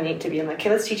kind of neat to be in like, okay,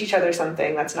 let's teach each other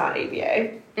something that's not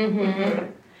ABA.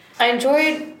 I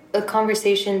enjoyed the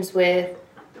conversations with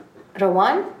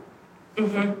Rowan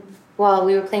while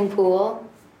we were playing pool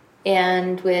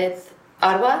and with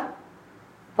Arwa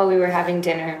while we were having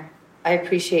dinner. I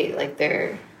appreciate like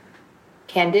their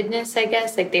candidness, I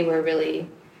guess. Like they were really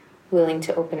willing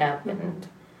to open up and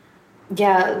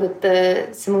Yeah, with the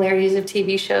similarities of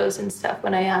TV shows and stuff.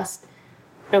 When I asked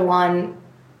Rawan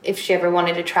if she ever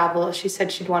wanted to travel, she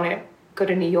said she'd want to go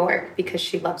to New York because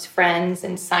she loves Friends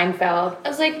and Seinfeld. I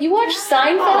was like, you watch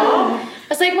Seinfeld? I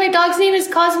was like, my dog's name is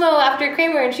Cosmo after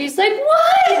Kramer. And she's like,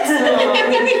 what?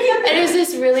 And it was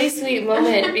this really sweet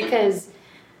moment because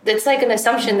it's like an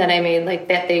assumption that I made, like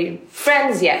that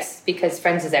Friends, yes, because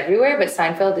Friends is everywhere, but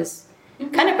Seinfeld is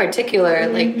kind of particular.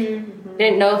 Like, I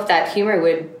didn't know if that humor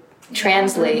would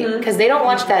translate because they don't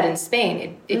watch that in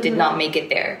Spain. It did not make it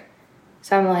there.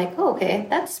 So I'm like, oh, okay,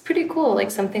 that's pretty cool. Like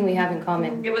something we have in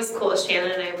common. It was cool.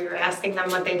 Shannon and I, we were asking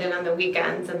them what they did on the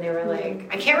weekends, and they were like,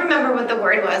 I can't remember what the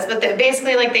word was, but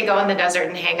basically like they go in the desert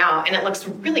and hang out, and it looks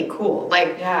really cool.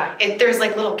 Like there's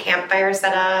like little campfires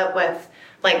set up with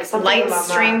like light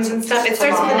strings and stuff. It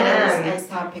starts with an M.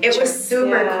 It was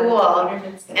super cool.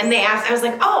 And they asked, I was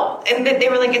like, oh, and they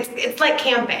were like, it's like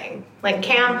camping, like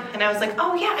camp. And I was like,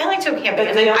 oh yeah, I like to go camping.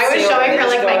 And I was showing her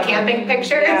like my camping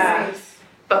pictures. Yeah.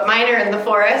 But mine are in the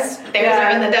forest. Theirs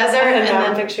are in the desert.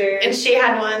 And she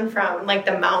had one from like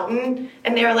the mountain.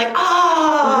 And they were like,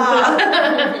 oh.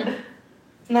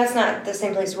 And that's not the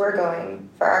same place we're going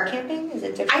for our camping? Is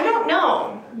it different? I don't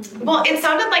know. Well, it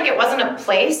sounded like it wasn't a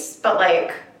place, but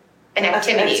like an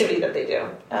activity. An activity that they do.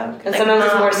 Okay. And sometimes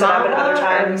it's more set up, and other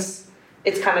times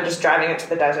it's kind of just driving it to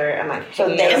the desert and like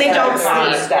hanging out. And they don't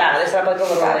sleep. Yeah, they set up like a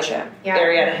little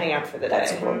area to hang out for the day.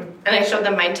 That's cool. And I showed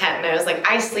them my tent, and I was like,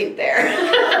 I sleep there.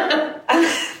 And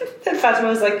Fatima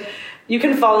was like, you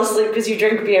can fall asleep because you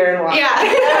drink beer and water.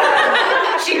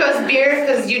 Yeah. She goes, beer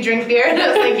because you drink beer? And I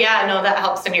was like, yeah, no, that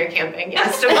helps when you're camping.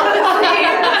 Yes,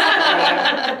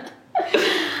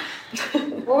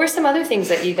 What were some other things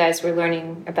that you guys were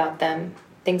learning about them?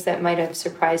 Things that might have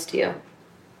surprised you?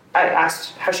 I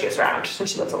asked how she gets around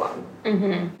since she lives alone.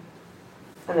 Mm-hmm.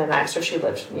 And then I asked her if she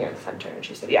lived near the center, and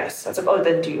she said yes. I was like, oh,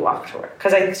 then do you walk to work?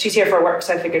 Because she's here for work,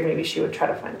 so I figured maybe she would try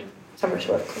to find somewhere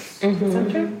to live close to the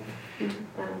center.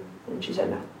 And she said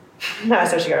no. I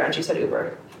asked how she got around. She said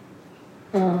Uber.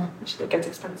 She said it gets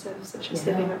expensive, so she's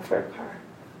saving up for a car.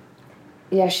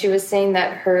 Yeah, she was saying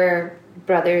that her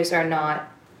brothers are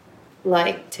not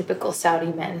like typical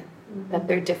Saudi men, that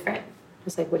they're different. I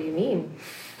was like, what do you mean?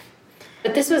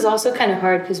 But this was also kind of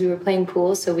hard because we were playing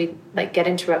pool, so we'd like get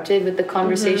interrupted with the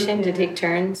conversation to take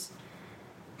turns.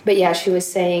 But yeah, she was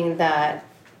saying that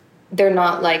they're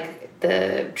not like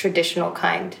the traditional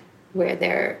kind where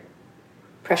they're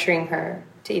pressuring her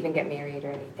to even get married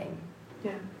or anything.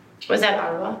 Yeah. Was that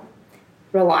Arwa?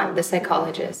 Rawan, the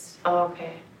psychologist. Oh,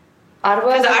 okay.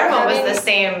 Arwa? Because Arwa was the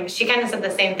same. She kind of said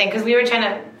the same thing because we were trying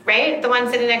to, right? The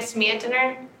one sitting next to me at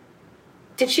dinner?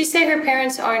 Did she say her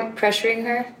parents aren't pressuring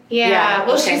her? Yeah.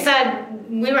 Well, she said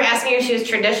we were asking her if she was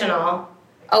traditional.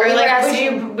 Oh, or we like, were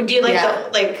asking, would you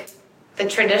like the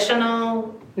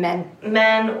traditional men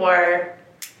or?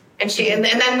 And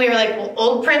then we were like, well,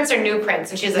 old prince or new prince?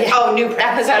 And she's like, oh, new prince.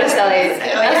 That was how to tell you.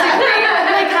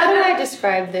 I'm like, how do I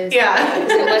describe this? Yeah.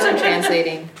 Because it wasn't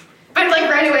translating. But like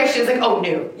right away, she was like, oh,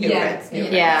 new prince. New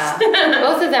prince.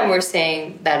 Both of them were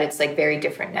saying that it's like very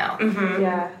different now. Mm-hmm.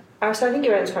 Yeah. So I think you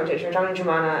were in this conversation. We were talking to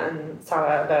Jumana and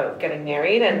Sarah about getting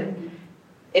married and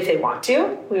if they want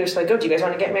to. We were just like, oh, do you guys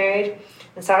want to get married?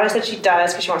 And Sarah said she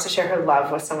does because she wants to share her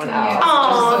love with someone else.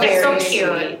 Oh, that's so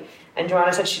cute. Sweet. And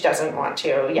Joanna said she doesn't want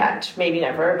to yet. Maybe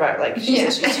never, but like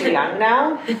she's too young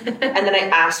now. And then I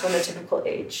asked when the typical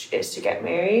age is to get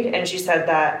married. And she said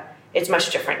that it's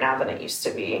much different now than it used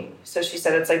to be. So she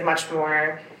said it's like much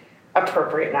more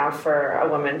appropriate now for a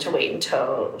woman to wait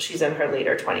until she's in her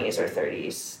later 20s or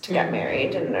 30s to get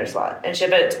married. And there's a lot. And she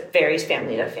said, but it varies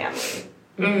family to family.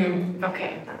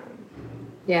 Okay.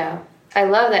 Yeah. I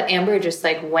love that Amber just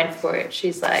like went for it.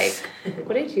 She's like,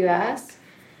 what did you ask?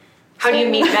 How do you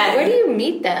meet men? Where do you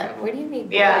meet them? Where do you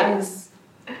meet boys?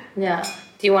 Yeah.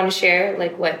 Do you want to share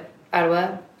like what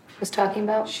Arwa was talking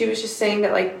about? She was just saying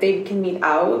that like they can meet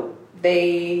out.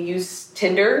 They use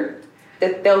Tinder.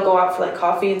 That they'll go out for like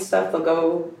coffee and stuff. They'll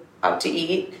go out to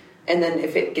eat. And then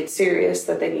if it gets serious,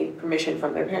 that they need permission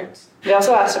from their parents. We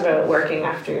also asked about working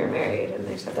after you're married, and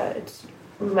they said that it's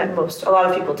a lot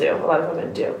of people do. A lot of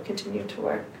women do continue to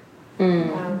work.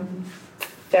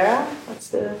 Farah, that's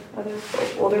the other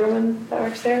older woman that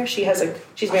works there. She's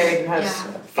married and has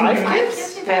 5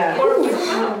 kids.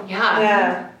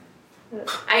 Yeah.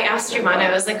 I asked Jumana,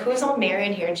 I was like, who's all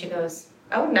married here? And she goes,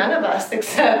 oh, none of us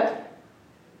except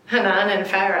Hanan and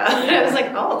Farah. And I was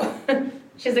like, oh.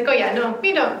 She's like, oh yeah, no,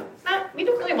 we don't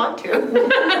really want to.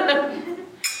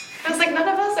 I was like, none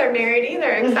of us are married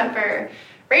either except for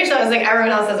Rachel. I was like,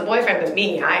 everyone else has a boyfriend but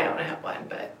me. I don't have one,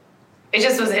 but it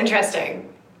just was interesting.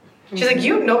 She's like,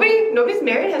 nobody's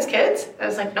married, has kids? I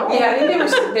was like, no. Yeah, I think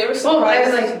they were surprised. Well, I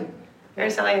was like,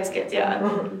 Araceli has kids, yeah.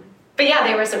 But yeah,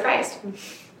 they were surprised.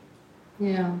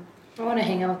 Yeah. I want to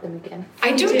hang out with them again.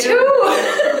 I do too.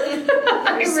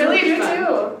 I really do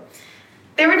too.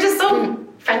 They were just so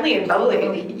friendly and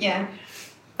bubbly. Yeah.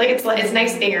 Like it's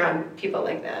nice being around people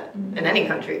like that in any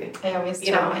country. I always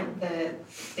tell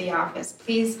the office,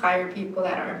 please hire people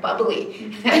that are bubbly. Bubbly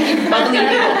people.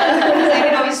 I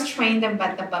can always train them,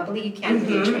 but the bubbly you can't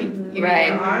really train. You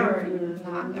either are or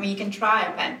not. I mean, you can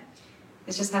try, but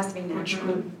it just has to be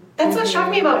natural. That's what shocked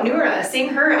me about Noura. Seeing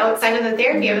her outside of the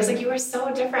therapy, I was like, you were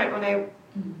so different when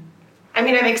I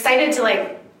mean, I'm excited to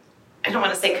I don't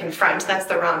want to say confront, that's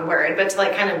the wrong word, but to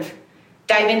kind of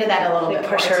dive into that a little bit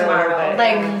more tomorrow.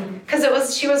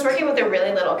 Because she was working with a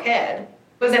really little kid.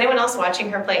 Was anyone else watching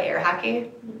her play air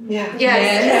hockey? Yeah.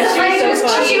 Yes. She was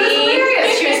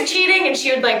hilarious. She was cheating and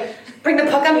she would bring the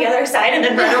puck on the other side and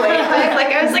then run away.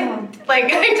 I was I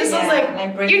just was like,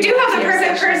 you do have the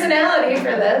perfect personality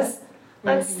for this.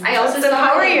 I also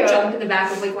saw her jump in the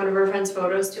back of one of her friends'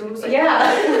 photos too. Was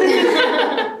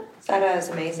Sada is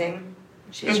amazing.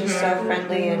 She's just so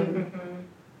friendly and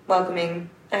welcoming.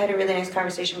 I had a really nice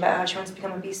conversation about how she wants to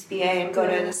become a BCBA and go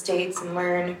to the States and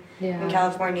learn in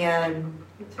California. And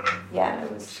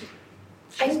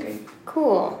she's great.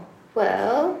 Cool.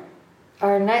 Well,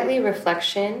 our nightly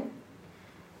reflection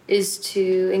is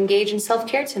to engage in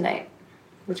self-care tonight,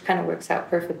 which kind of works out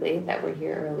perfectly that we're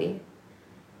here early.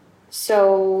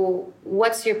 So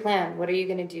what's your plan? What are you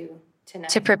going to do tonight?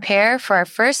 To prepare for our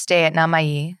first day at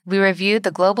Namai, we reviewed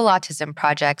the Global Autism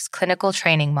Project's clinical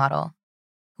training model.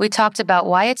 We talked about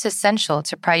why it's essential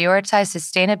to prioritize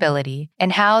sustainability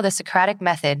and how the Socratic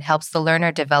method helps the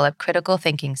learner develop critical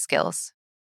thinking skills.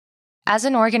 As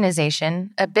an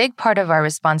organization, a big part of our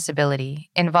responsibility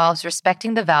involves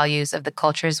respecting the values of the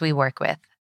cultures we work with.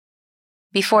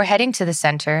 Before heading to the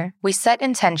center, we set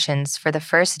intentions for the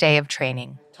first day of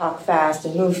training. Talk fast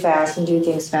and move fast and do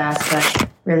things fast, but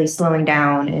really slowing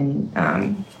down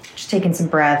and just taking some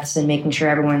breaths and making sure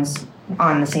everyone's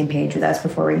on the same page with us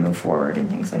before we move forward and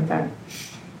things like that.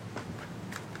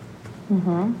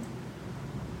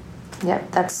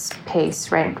 Yep, that's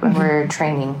pace, right, when we're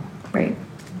training. Right.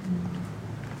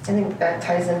 I think that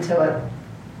ties into what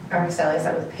Araceli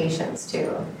said with patience,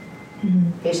 too.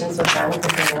 Patience with them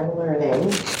because they're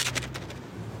learning.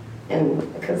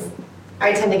 And because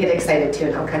I tend to get excited, too,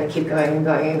 and I'll kind of keep going and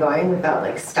going and going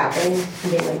without, stopping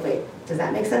and being wait, does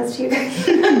that make sense to you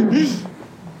guys?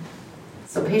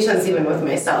 So patience even with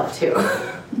myself, too.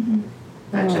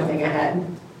 Not jumping ahead.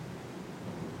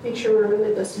 Make sure we're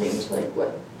really listening to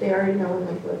what they already know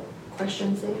and what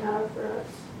questions they have for us.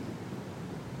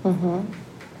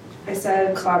 I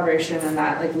said collaboration and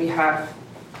that we have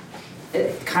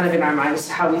it kind of in our minds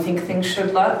how we think things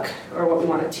should look or what we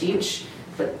want to teach,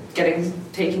 but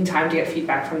taking time to get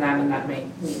feedback from them, and that may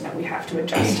mean that we have to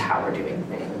adjust how we're doing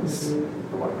things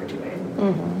or what we're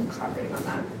doing. Collaborating on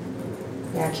that.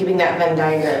 Yeah, keeping that Venn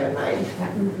diagram in mind.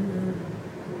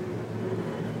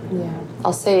 Yeah,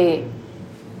 I'll say,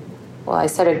 I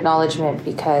said acknowledgement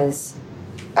because,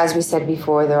 as we said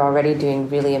before, they're already doing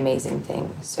really amazing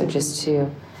things. So just to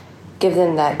give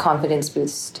them that confidence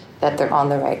boost that they're on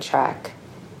the right track.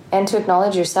 And to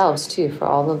acknowledge yourselves, too, for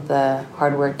all of the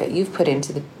hard work that you've put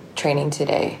into the training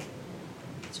today.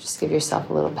 So just give yourself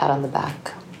a little pat on the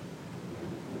back.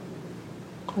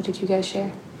 What did you guys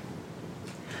share?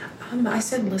 I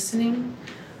said listening,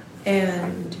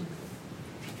 and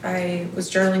I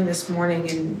was journaling this morning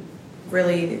and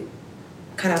really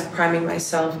kind of priming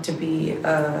myself to be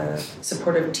a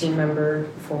supportive team member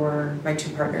for my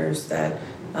two partners that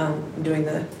I'm doing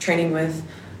the training with.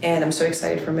 And I'm so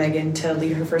excited for Megan to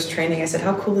lead her first training. I said,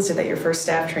 how cool is it that your first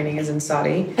staff training is in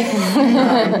Saudi?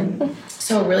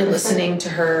 So really listening to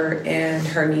her and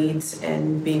her needs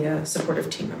and being a supportive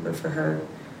team member for her.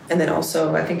 And then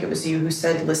also, I think it was you who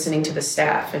said listening to the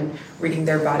staff and reading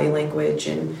their body language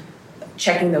and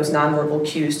checking those nonverbal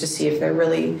cues to see if they're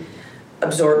really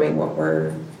absorbing what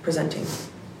we're presenting.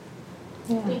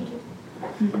 Yeah. Thank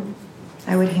you.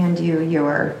 I would hand you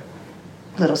your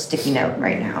little sticky note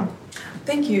right now.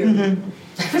 Thank you. I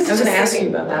was going to ask you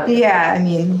about that. Yeah, I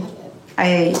mean,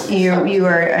 you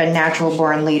are a natural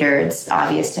born leader. It's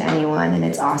obvious to anyone, and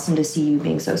it's awesome to see you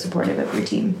being so supportive of your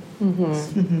team.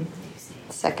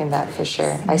 Second that for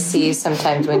sure. I see you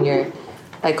sometimes when you're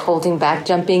holding back,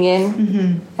 jumping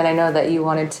in, and I know that you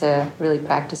wanted to really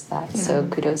practice that. So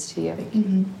kudos to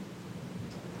you.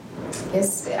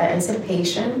 Yes, I said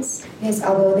patience. Yes,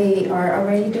 although they are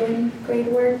already doing great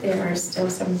work, there are still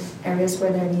some areas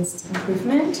where there needs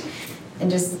improvement. And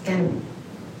just kind of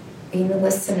being a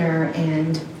listener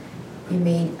and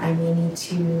I may need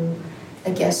to,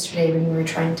 like yesterday when we were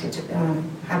trying to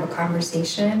have a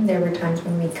conversation, there were times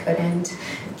when we couldn't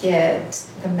get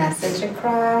the message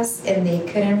across, and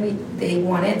they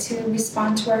wanted to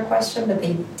respond to our question, but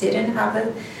they didn't have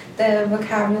the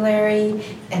vocabulary,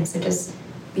 and so just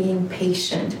being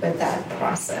patient with that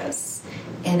process.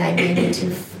 And I may need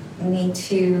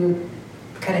to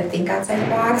kind of think outside the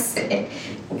box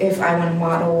if I want to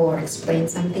model or explain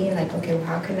something, like, okay, well,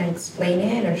 how can I explain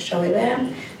it or show it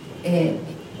them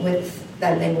with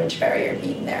that language barrier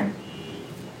being there.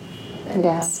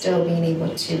 And still being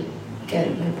able to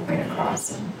get my point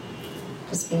across and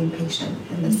just being patient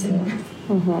and listening.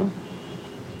 Mm-hmm.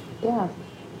 Yeah.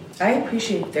 I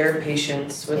appreciate their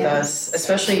patience with us,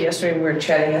 especially yesterday when we were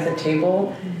chatting at the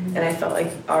table, and I felt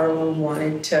like Arla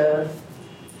wanted to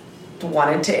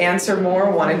answer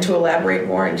more, wanted to elaborate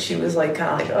more, and she was like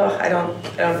kind of like, oh, I don't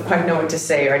quite know what to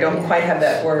say, or I don't quite have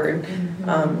that word.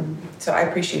 So I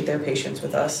appreciate their patience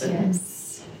with us. And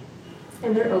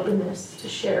their openness to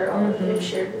share all that they've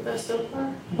shared with us so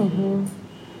far. Mm-hmm.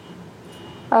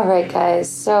 All right, guys.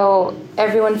 So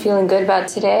everyone feeling good about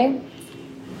today?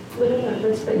 A little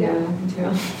nervous, but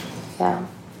Yeah,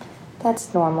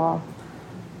 that's normal.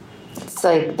 It's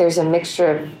like there's a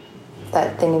mixture of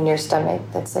that thing in your stomach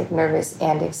that's like nervous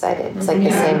and excited. It's like the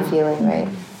same feeling, right?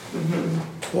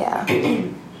 Mm-hmm. Yeah.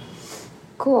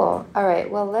 Cool. All right.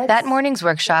 Well, That morning's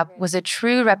workshop was a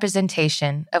true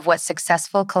representation of what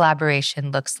successful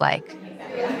collaboration looks like.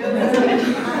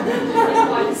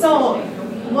 So,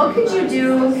 what could you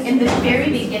do in the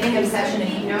very beginning of session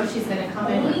if you know she's going to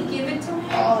come in? Only give it to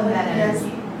her. All of that is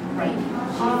right.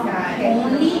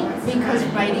 Only because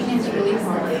writing is really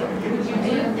hard. Could you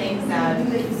do things that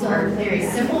are very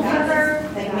simple for her,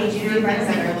 that made you do things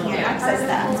that you can't access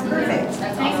that? Perfect.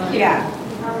 Thank you. Yeah.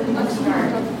 Oh,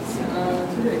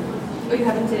 you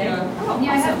have them today?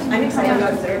 Yeah, I have. I'm excited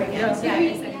about observing it.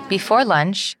 Yeah. Before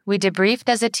lunch, we debriefed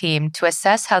as a team to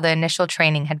assess how the initial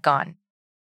training had gone.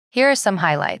 Here are some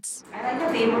highlights. I like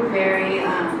that they were very,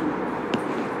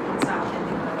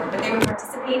 but they were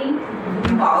participating,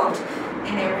 involved,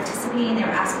 and they were participating, they were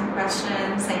asking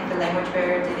questions, like the language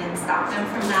barrier didn't stop them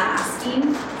from not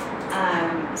asking.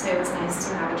 So it was nice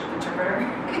to have an interpreter,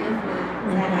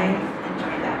 and I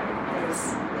enjoyed that. There was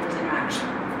interaction.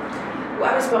 Well,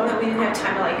 I was bummed that we didn't have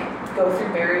time to go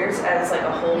through barriers as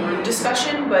a whole group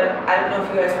discussion, but I don't know if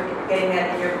you guys were getting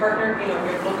that in your partner, your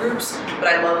little groups, but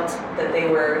I loved that they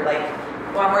were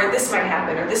well, I'm worried this might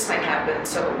happen or this might happen,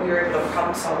 so we were able to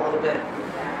problem solve a little bit.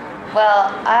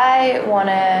 Well, I want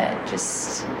to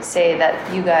just say that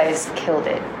you guys killed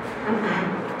it.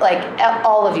 Mm-hmm.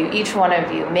 All of you, each one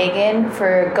of you. Megan,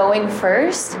 for going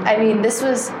first. I mean, this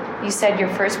was, you said, your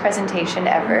first presentation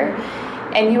ever.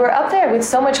 And you were up there with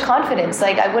so much confidence.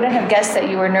 I wouldn't have guessed that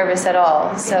you were nervous at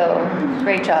all. So,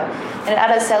 great job. And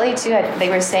Araceli, too, they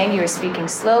were saying you were speaking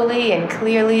slowly and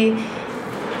clearly.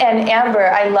 And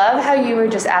Amber, I love how you were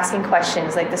just asking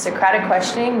questions, the Socratic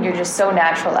questioning, you're just so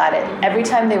natural at it. Every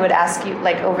time they would ask you,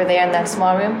 over there in that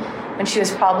small room, when she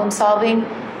was problem solving,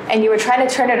 and you were trying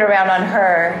to turn it around on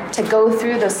her to go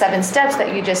through those 7 steps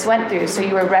that you just went through. So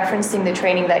you were referencing the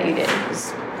training that you did. It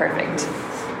was perfect.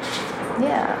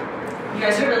 Yeah. You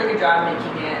guys did a really good job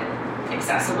making it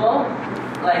accessible.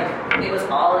 It was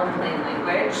all in plain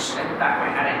language. In the back of my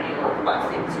head, I knew what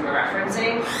things you were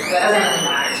referencing. But that doesn't really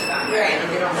matter to them, right?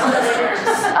 They don't know that.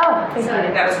 Thank you. I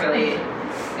think that was it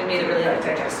made it really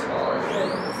digestible and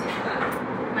easy for them.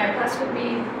 My plus would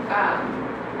be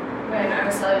when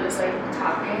Araceli was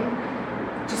talking,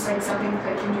 just something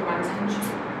clicked into your mind's head, and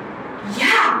she's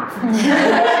yeah!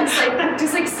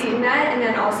 just seeing that, and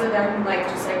then also them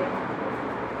just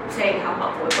saying how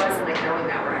helpful it was, and knowing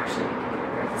that we're actually making a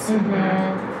difference.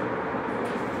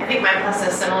 I think my plus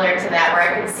is similar to that, where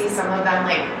I could see some of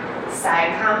them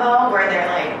side combo, where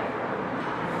they're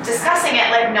discussing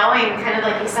it, knowing kind of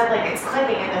you said, it's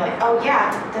clicking, and they're oh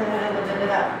yeah,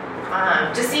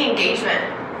 just the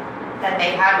engagement that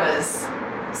they had was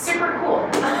super cool.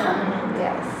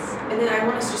 Yes. And then I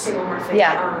want us to say one more thing.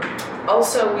 Yeah.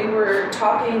 Also, we were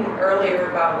talking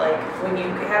earlier about when you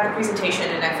have a presentation,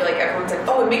 and I feel everyone's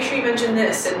oh, and make sure you mention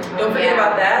this, and don't forget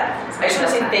about that. I just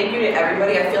want to say thank you to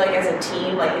everybody. I feel as a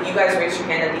team, you guys raised your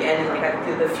hand at the end, and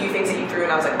the few things that you threw,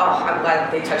 and I was oh, I'm glad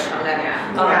that they touched on that.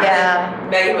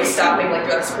 Megan was stopping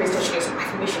throughout this presentation. She goes, I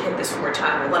think we should hit this one more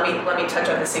time. And let me touch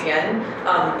on this again.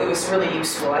 It was really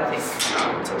useful, I think.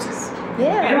 So it was good.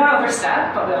 Yeah. We didn't want to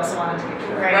overstep, but we also wanted to get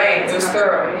sure. Right. It was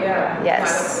thorough. Yeah. Yes.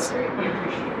 That was great. We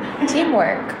appreciate it.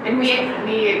 Teamwork. And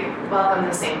we welcome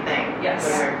the same thing. Yes.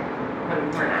 When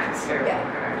we're next.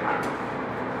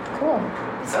 Cool.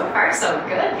 So far, so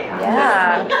good.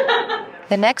 Yeah.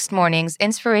 The next morning's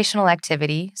inspirational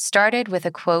activity started with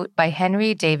a quote by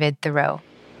Henry David Thoreau.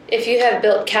 If you have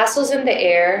built castles in the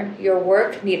air, your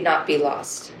work need not be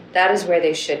lost. That is where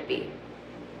they should be.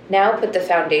 Now put the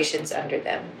foundations under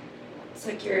them. It's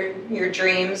like your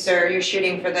dreams, or you're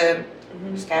shooting for the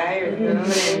sky or the moon,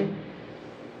 and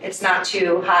it's not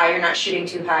too high. You're not shooting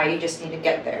too high. You just need to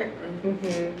get there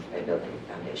by building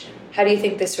a foundation. How do you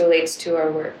think this relates to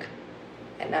our work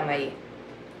at Namai?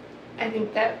 I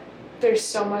think that there's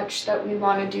so much that we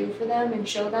want to do for them and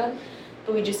show them,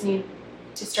 but we just need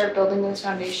to start building those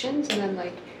foundations, and then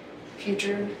like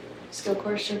future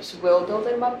SkillCorps trips will build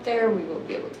them up there, and we will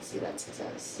be able to see that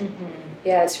success.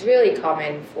 Yeah, it's really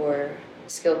common for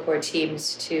SkillCorps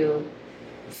teams to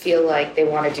feel like they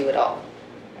want to do it all,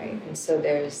 right? And so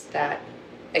there's that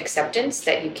acceptance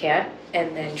that you can't,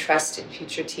 and then trust in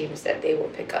future teams that they will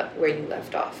pick up where you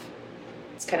left off.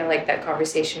 It's kind of like that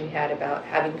conversation we had about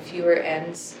having fewer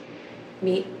ends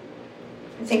meet.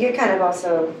 I think it kind of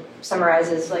also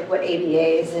summarizes like what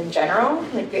ABA is in general.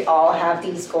 Like we all have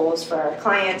these goals for our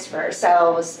clients, for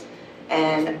ourselves,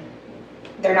 and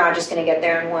they're not just going to get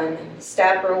there in one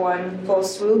step or one full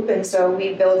swoop. And so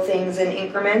we build things in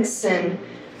increments, and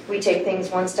we take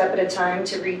things one step at a time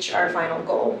to reach our final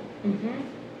goal.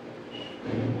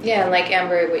 Yeah, and like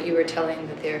Amber, what you were telling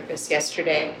the therapist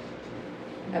yesterday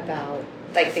about,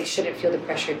 like, they shouldn't feel the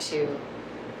pressure to,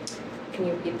 can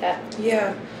you repeat that?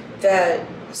 Yeah, that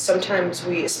sometimes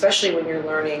we, especially when you're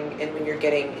learning and when you're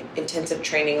getting intensive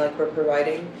training like we're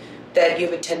providing, that you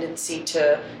have a tendency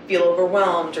to feel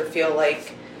overwhelmed or feel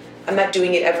like I'm not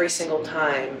doing it every single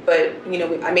time. But, you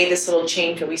know, I made this little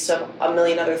change, but we still have a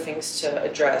million other things to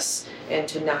address, and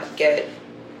to not get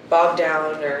bogged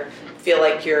down or feel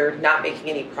like you're not making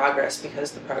any progress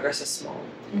because the progress is small.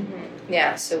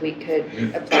 Yeah, so we could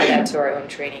apply that to our own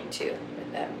training too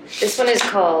with them. This one is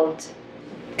called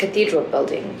Cathedral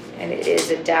Building, and it is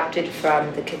adapted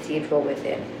from The Cathedral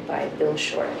Within by Bill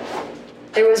Short.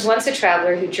 There was once a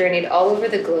traveler who journeyed all over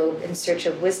the globe in search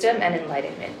of wisdom and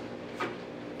enlightenment.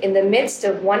 In the midst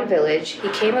of one village, he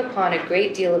came upon a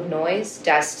great deal of noise,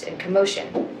 dust, and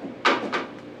commotion.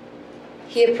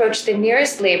 He approached the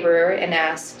nearest laborer and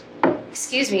asked,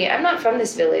 "Excuse me, I'm not from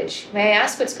this village. May I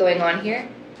ask what's going on here?"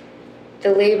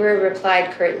 The laborer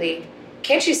replied curtly,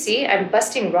 "Can't you see? I'm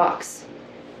busting rocks."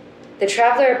 The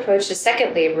traveler approached a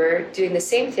second laborer, doing the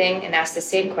same thing, and asked the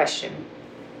same question.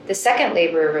 The second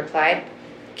laborer replied,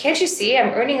 "Can't you see?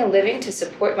 I'm earning a living to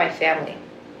support my family."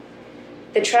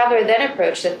 The traveler then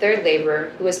approached a third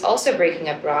laborer, who was also breaking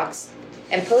up rocks,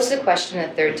 and posed the question a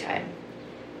third time.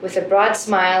 With a broad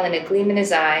smile and a gleam in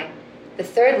his eye, the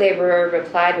third laborer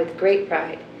replied with great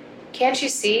pride, "Can't you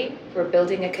see? We're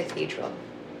building a cathedral."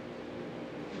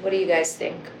 What do you guys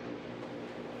think?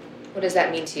 What does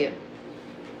that mean to you?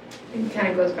 It kind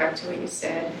of goes back to what you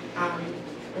said.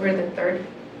 We're the third,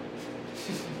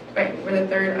 right? We're the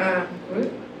third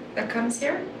group that comes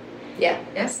here. Yeah.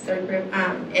 Yes, third group.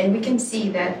 And we can see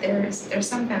that there's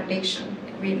some foundation.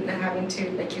 We're not having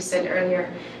to, like you said earlier,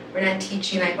 we're not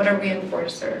teaching like what are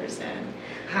reinforcers and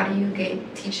how do you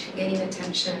teach getting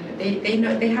attention. They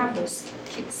know they have those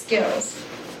skills.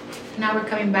 Now we're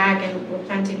coming back and we're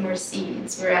planting more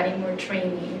seeds. We're adding more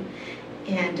training.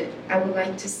 And I would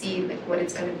like to see like what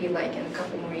it's going to be like in a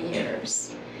couple more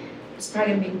years. It's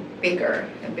probably going to be bigger,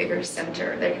 a bigger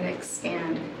center. They're going to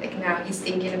expand. Like now he's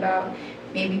thinking about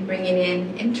maybe bringing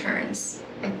in interns.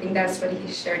 I think that's what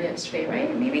he shared yesterday,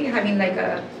 right? Maybe having like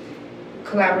a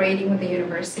collaborating with the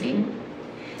university.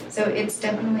 So it's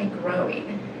definitely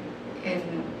growing,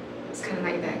 and it's kind of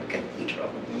like that cathedral.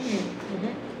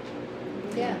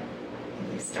 Yeah.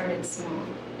 They started small.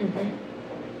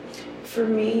 For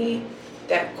me,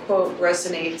 that quote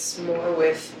resonates more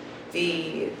with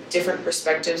the different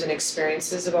perspectives and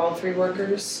experiences of all three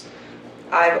workers.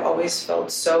 I've always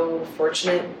felt so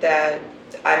fortunate that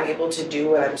I'm able to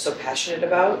do what I'm so passionate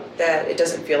about, that it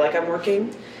doesn't feel like I'm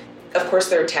working. Of course,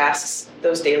 there are tasks,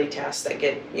 those daily tasks that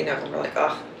get, we're like,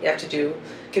 oh, you have to do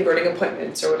converting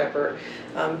appointments or whatever,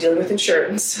 dealing with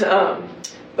insurance.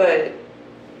 But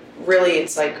really,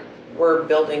 it's like we're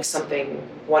building something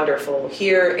wonderful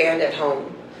here and at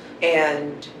home.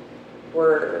 And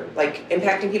we're like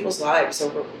impacting people's lives.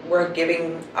 So we're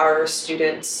giving our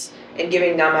students and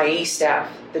giving Namai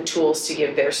staff the tools to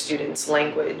give their students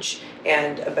language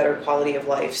and a better quality of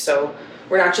life. So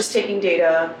we're not just taking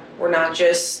data, we're not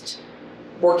just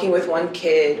working with one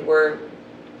kid, we're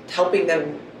helping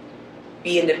them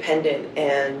be independent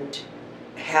and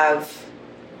have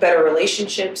better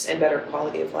relationships and better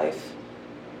quality of life.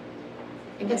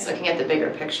 I think it's looking at the bigger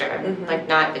picture, like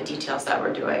not the details that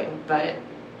we're doing, but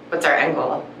what's our end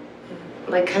goal?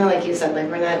 like kind of like you said, like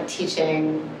we're not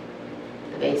teaching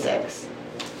the basics.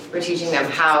 We're teaching them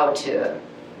how to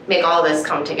make all this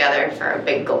come together for a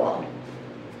big goal.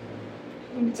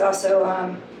 It's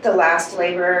also the last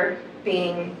labor,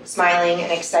 being smiling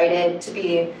and excited to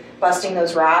be busting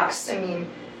those rocks. I mean,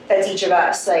 that's each of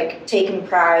us, like taking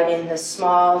pride in the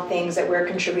small things that we're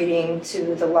contributing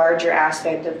to the larger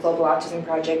aspect of Global Autism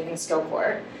Project and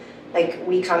SkillCorps. Like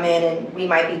we come in and we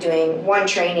might be doing one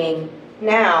training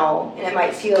now, and it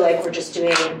might feel like we're just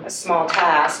doing a small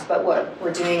task, but what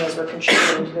we're doing is we're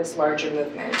contributing to this larger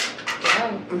movement.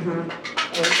 Yeah. Mm-hmm. And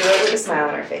we do it with a smile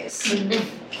on our face.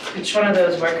 Mm-hmm. Each one of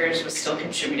those workers was still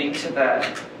contributing to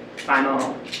the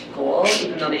final goal,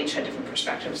 even though they each had different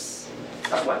perspectives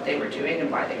of what they were doing and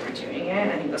why they were doing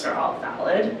it. I think those are all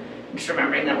valid. And just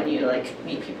remembering that when you like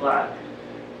meet people at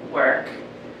work,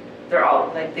 they're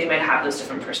all like, they might have those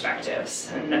different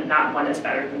perspectives, and not one is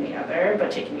better than the other,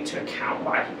 but taking into account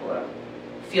why people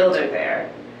feel they're there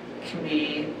can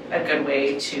be a good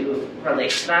way to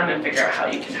relate to them and figure out how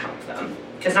you can help them.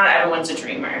 Because not everyone's a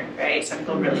dreamer, right? Some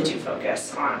people really do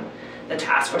focus on the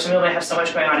task, or some people might have so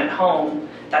much going on at home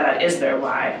that is their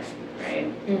why,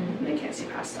 right? And they can't see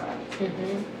past that.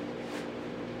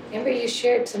 Amber, you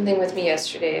shared something with me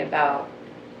yesterday about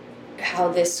how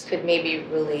this could maybe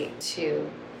relate to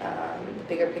the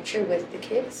bigger picture with the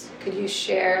kids. Could you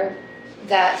share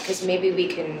that? Because maybe we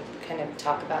can kind of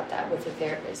talk about that with the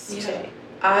therapists today.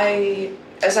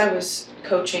 As I was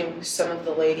coaching some of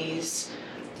the ladies,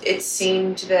 it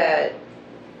seemed that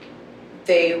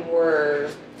they were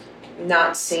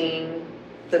not seeing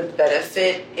the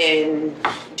benefit in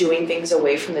doing things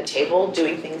away from the table,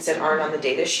 doing things that aren't on the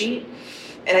data sheet.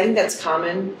 And I think that's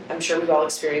common. I'm sure we've all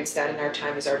experienced that in our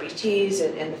time as RBTs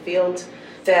and in the field,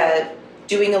 that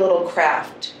doing a little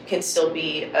craft can still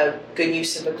be a good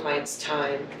use of the client's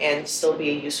time and still be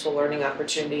a useful learning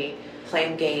opportunity,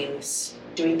 playing games,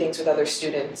 doing things with other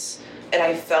students. And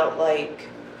I felt like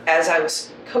as I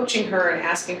was coaching her and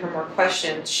asking her more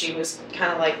questions, she was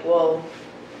kind of like, well,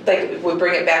 like would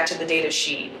bring it back to the data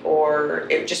sheet, or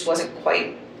it just wasn't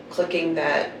quite clicking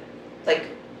that, like,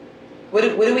 what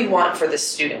do we want for this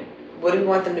student? What do we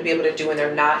want them to be able to do when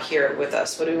they're not here with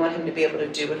us? What do we want him to be able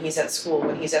to do when he's at school,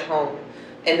 when he's at home?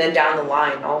 And then down the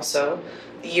line also,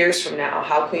 years from now,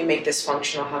 how can we make this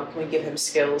functional? How can we give him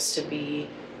skills to be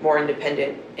more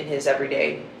independent in his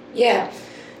everyday? Yeah,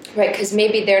 right, because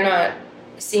maybe they're not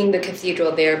seeing the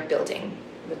cathedral they're building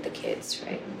with the kids,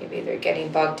 right? Maybe they're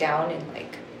getting bogged down in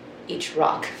like each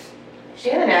rock.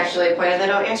 Shannon actually pointed that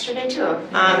out yesterday too,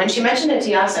 and she mentioned it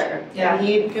to Yasser. Yeah, and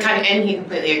he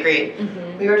completely agreed.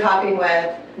 We were talking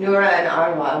with Noura and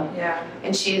Arwa. Yeah,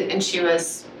 and she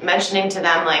was mentioning to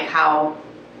them like how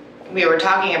we were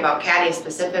talking about Caddy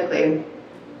specifically,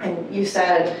 and you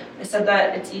said I said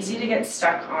that it's easy to get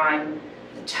stuck on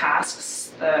the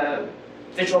tasks, the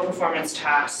visual performance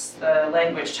tasks, the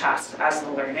language tasks as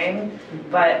the learning,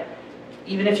 but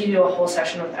even if you do a whole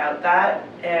session without that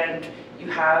and you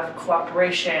have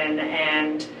cooperation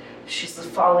and she's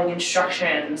following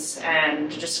instructions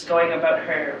and just going about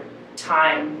her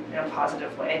time in a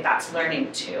positive way, that's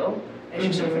learning too. It's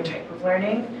just a different type of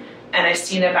learning. And I've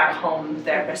seen it back home,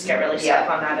 therapists get really stuck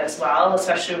on that as well,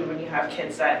 especially when you have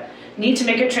kids that need to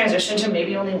make a transition to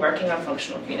maybe only working on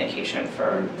functional communication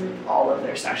for all of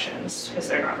their sessions because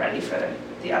they're not ready for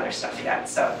the other stuff yet.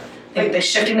 So I think the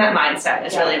shifting that mindset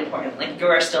is really important. Like you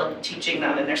are still teaching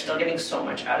them and they're still getting so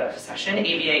much out of a session.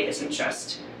 ABA isn't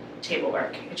just table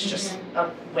work. It's just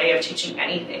a way of teaching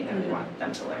anything that we want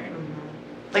them to learn.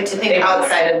 Like to think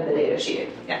outside of the data sheet.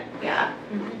 Yeah.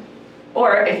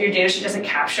 Or if your data sheet doesn't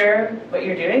capture what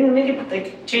you're doing, then make it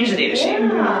like change the data sheet.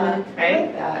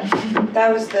 Right?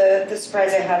 That was the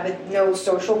surprise I had with no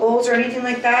social goals or anything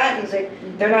like that. It was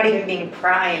like they're not even being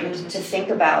primed to think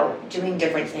about doing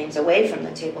different things away from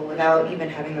the table without even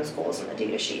having those goals on the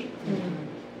data sheet.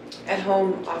 At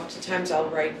home, oftentimes I'll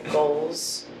write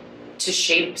goals to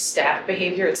shape staff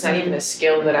behavior. It's not even a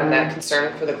skill that I'm that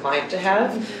concerned for the client to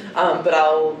have, but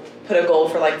I'll put a goal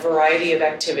for like variety of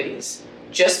activities.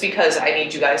 Just because I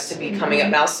need you guys to be coming up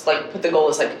now, like put the goal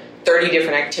as like 30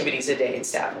 different activities a day in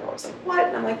staff. And I was like, what?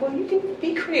 And I'm like, well, you can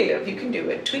be creative. You can do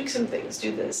it. Tweak some things.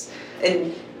 Do this.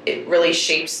 And it really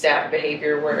shapes staff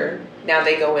behavior where now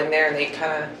they go in there and they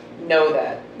kind of know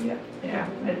that. Yeah.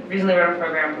 I recently wrote a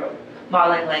program about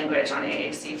modeling language on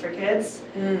AAC for kids.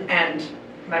 And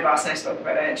my boss and I spoke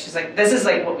about it, and she's like, this is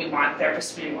like what we want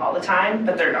therapists to be doing all the time,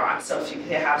 but they're not. So if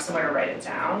they have somewhere to write it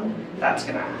down, that's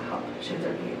going to help shape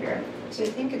their behavior. So I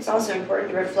think it's also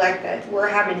important to reflect that we're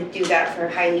having to do that for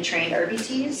highly trained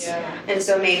RBTs. And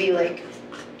so maybe like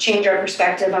change our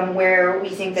perspective on where we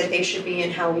think that they should be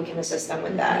and how we can assist them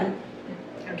with that.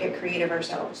 get creative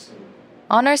ourselves.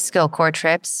 On our SkillCorps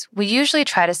trips, we usually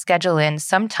try to schedule in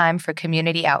some time for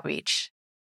community outreach.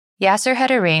 Yasser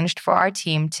had arranged for our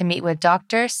team to meet with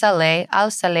Dr. Saleh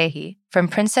Al-Salehi from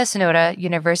Princess Noura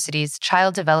University's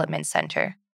Child Development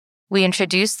Center. We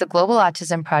introduced the Global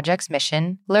Autism Project's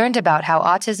mission, learned about how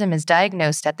autism is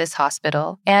diagnosed at this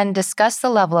hospital, and discussed the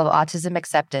level of autism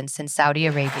acceptance in Saudi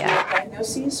Arabia.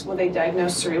 Diagnoses, will they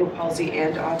diagnose cerebral palsy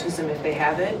and autism if they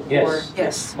have it? Yes, or,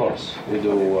 yes. Of course. We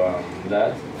do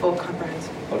that. Full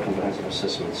comprehensive. Full comprehensive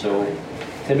assessment. So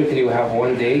typically we have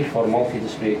one day for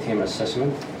multidisciplinary team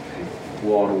assessment,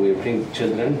 where we bring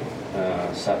children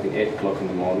starting 8 o'clock in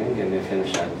the morning and they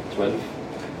finish at 12.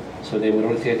 So they will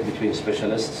rotate between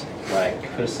specialists. Like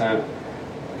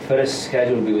first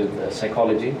schedule will be with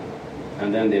psychology,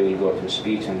 and then they will go to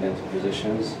speech and then to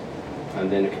physicians, and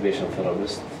then occupational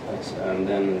therapist, and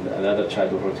then the other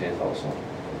child will rotate also.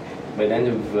 By the end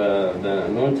of the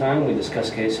noon time, we discuss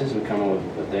cases, we come up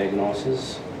with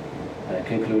diagnoses,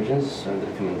 conclusions, and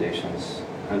recommendations.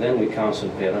 And then we counsel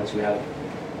parents. We have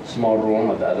a small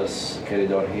room at the other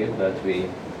corridor here that we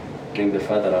bring the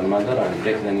father and mother and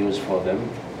break the news for them.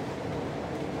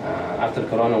 After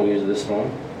Corona, we use this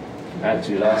room.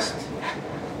 Actually, last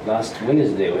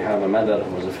Wednesday, we have a mother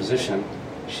who was a physician.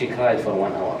 She cried for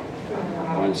 1 hour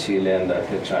when she learned that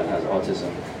her child has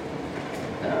autism.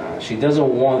 She doesn't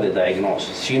want the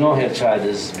diagnosis. She knows her child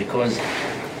is because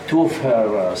 2 of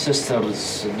her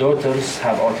sister's daughters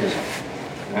have autism,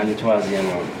 and it was,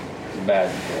 bad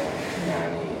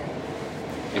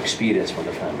experience for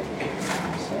the family.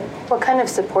 What kind of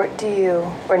support do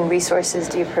you, or resources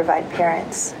do you provide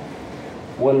parents?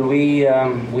 Well, we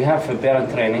have a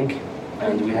parent training,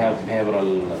 and we have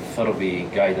behavioral therapy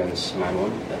guidance manual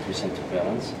that we send to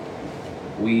parents.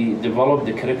 We developed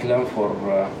the curriculum for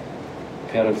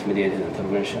parent-mediated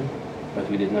intervention, but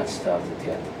we did not start it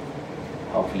yet.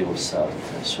 Hopefully we'll start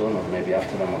soon, or maybe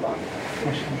after Ramadan.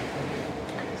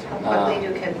 How quickly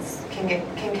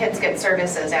can kids get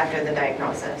services after the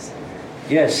diagnosis?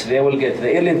 Yes, they will get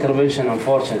the early intervention.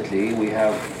 Unfortunately, we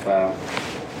have,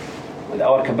 with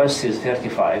our capacity is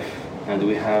 35, and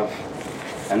we have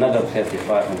another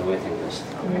 35 on the waiting list.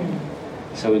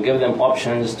 So we give them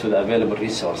options to the available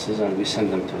resources, and we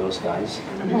send them to those guys.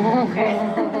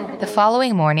 The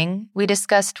following morning, we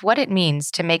discussed what it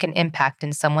means to make an impact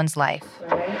in someone's life.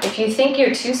 If you think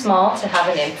you're too small to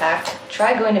have an impact,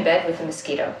 try going to bed with a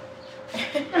mosquito.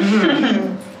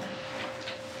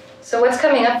 So what's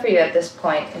coming up for you at this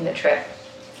point in the trip?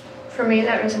 For me,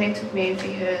 that resonates with me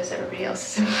because everybody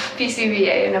else is in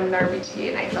BCBA and I'm an RBT,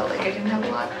 and I felt like I didn't have a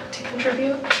lot to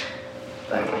contribute,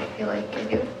 but I feel like I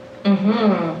do.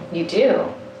 You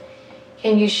do.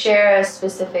 Can you share a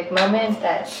specific moment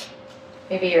that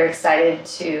maybe you're excited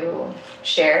to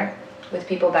share with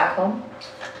people back home?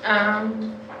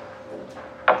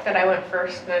 That I went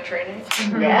first in the training.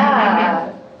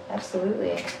 Yeah,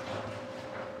 absolutely.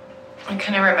 It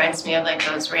kind of reminds me of like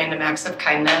those random acts of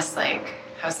kindness, like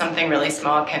how something really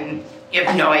small you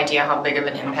have no idea how big of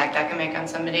an impact that can make on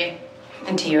somebody.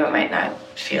 And to you, it might not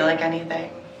feel like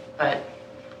anything, but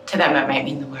to them, it might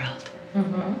mean the world. Do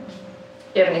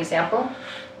you have an example?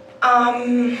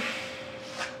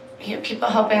 People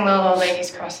helping little old ladies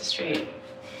cross the street.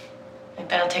 Like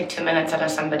that'll take 2 minutes out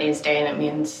of somebody's day,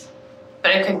 and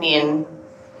but it could mean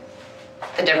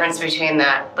the difference between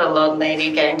that little old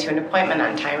lady getting to an appointment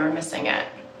on time or missing it.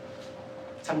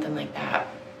 Something like that.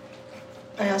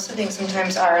 I also think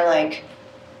sometimes our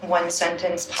one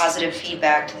sentence positive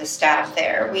feedback to the staff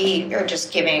there, we are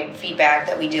just giving feedback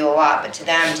that we do a lot, but to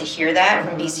them to hear that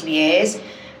from BCBAs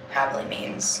probably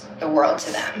means the world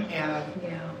to them. Yeah.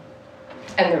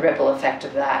 And the ripple effect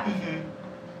of that.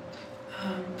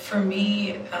 For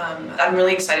me, I'm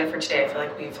really excited for today. I feel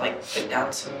like we've put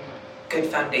down some good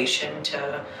foundation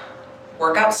to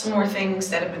work out some more things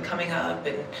that have been coming up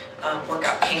and work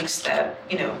out kinks that,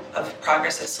 of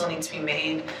progress that still needs to be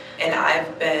made. And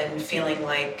I've been feeling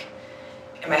like,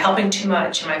 am I helping too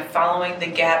much? Am I following the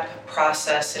GAP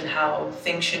process and how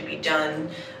things should be done?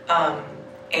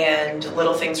 And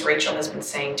little things Rachel has been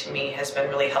saying to me has been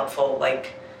really helpful. I've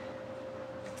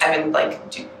been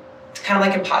kind of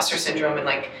like imposter syndrome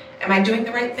and am I doing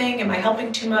the right thing? Am I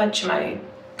helping too much? Am I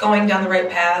going down the right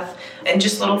path? And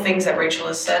just little things that Rachel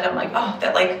has said, I'm like, oh,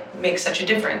 that makes such a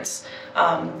difference.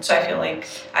 So I feel like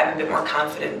I have a bit more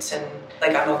confidence and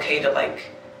I'm okay to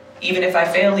even if I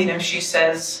fail, even if she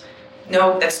says,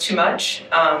 no, that's too much,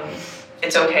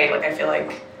 it's okay. I feel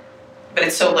but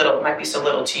it's so little, it might be so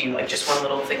little to you, just one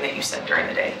little thing that you said during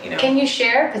the day, Can you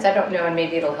share? Because I don't know, and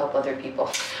maybe it'll help other people.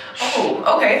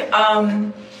 Oh, okay.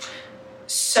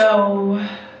 So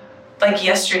like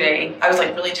yesterday, I was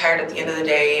like really tired at the end of the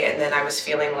day, and then I was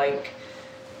feeling like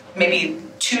maybe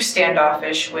too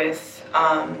standoffish with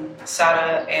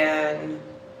Sara and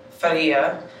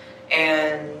Faria,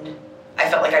 and I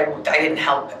felt like I didn't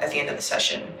help at the end of the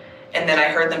session. And then I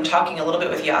heard them talking a little bit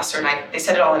with Yasser, and they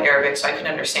said it all in Arabic, so I couldn't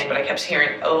understand, but I kept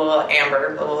hearing, oh,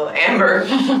 Amber, oh, Amber.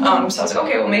 So I was like,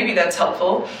 okay, well, maybe that's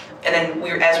helpful. And then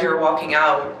as we were walking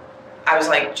out, I was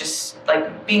like, just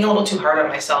like being a little too hard on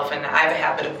myself, and I have a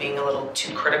habit of being a little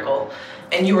too critical.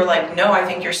 And you were like, no, I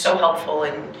think you're so helpful,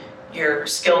 and your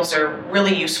skills are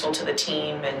really useful to the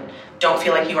team, and don't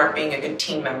feel like you aren't being a good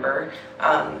team member.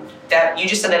 That you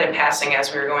just said that in passing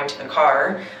as we were going to the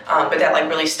car, but that like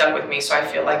really stuck with me. So I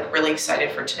feel like really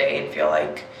excited for today and feel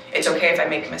like it's okay if I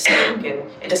make a mistake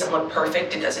and it doesn't look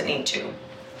perfect. It doesn't need to.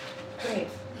 Great.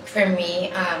 For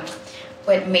me,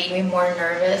 what made me more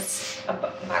nervous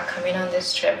about coming on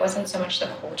this trip wasn't so much the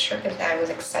culture, because I was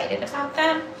excited about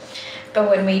that. But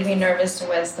what made me nervous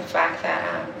was the fact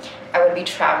that I would be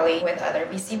traveling with other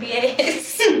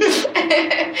BCBAs.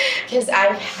 Because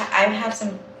I've had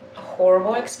some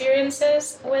horrible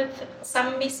experiences with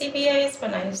some BCBAs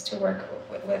when I used to work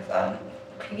with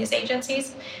previous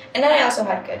agencies. And then I also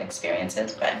had good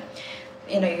experiences, but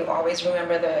you always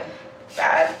remember the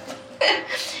bad.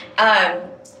 I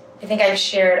think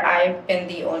I've been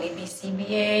the only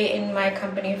BCBA in my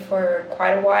company for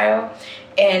quite a while.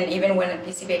 And even when a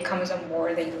BCBA comes on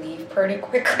board, they leave pretty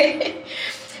quickly.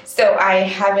 So I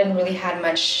haven't really had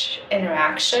much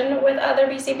interaction with other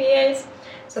BCBAs.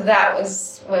 So that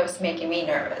was what was making me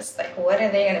nervous. Like, what are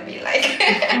they going to be like?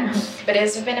 But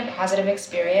it's been a positive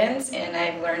experience, and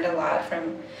I've learned a lot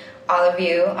from all of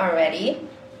you already.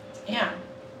 Yeah.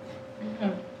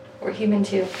 Mm-hmm. We're human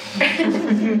too.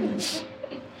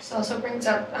 This also brings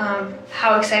up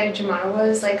how excited Jumana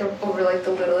was over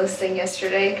the littlest thing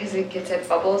yesterday, because it gets at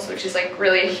bubbles, which is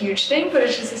really a huge thing, but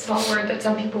it's just a small word that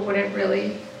some people wouldn't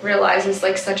really realize is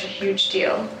such a huge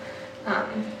deal. So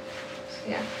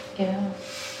yeah. Yeah.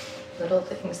 Little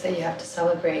things that you have to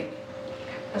celebrate.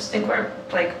 I just think we're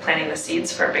planting the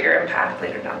seeds for a bigger impact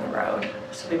later down the road.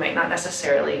 So we might not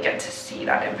necessarily get to see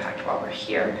that impact while we're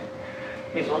here.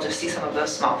 Maybe we'll just see some of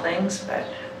those small things, but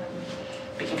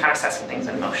we can kind of set some things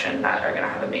in motion that are going to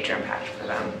have a major impact for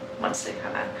them once they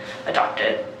kind of adopt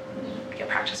it and get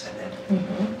practice with it.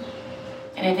 Mm-hmm.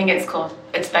 And I think it's cool.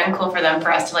 It's been cool for them,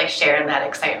 for us to share in that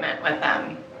excitement with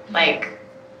them.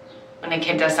 When a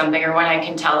kid does something, or when I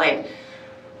can tell, like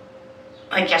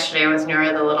yesterday with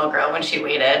Noura, the little girl, when she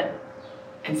waited,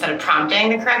 instead of prompting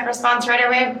the correct response right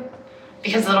away,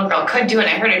 because the little girl could do it,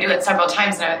 and I heard her do it several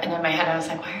times, and in my head I was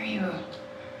like, why are you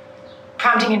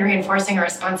prompting and reinforcing a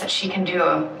response that she can do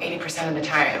 80% of the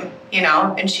time,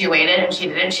 And she waited, and she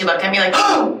did it, and she looked at me like,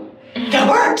 oh, that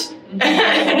worked!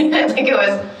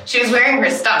 She was wearing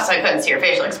her stuff, so I couldn't see her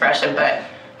facial expression, but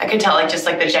I could tell,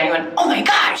 the genuine, oh my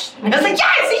gosh! And I was like,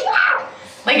 yes, yeah!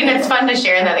 And it's fun to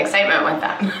share that excitement with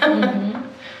them. Mm-hmm.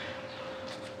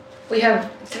 We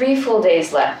have 3 full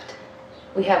days left.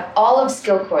 We have all of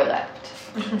Skill Corps left.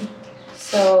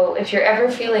 So if you're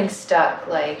ever feeling stuck,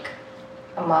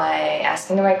 am I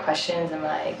asking the right questions? Am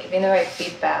I giving the right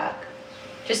feedback?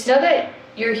 Just know that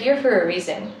you're here for a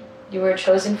reason. You were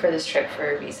chosen for this trip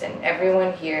for a reason.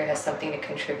 Everyone here has something to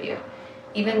contribute.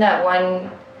 Even that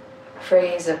one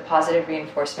phrase of positive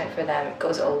reinforcement for them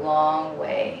goes a long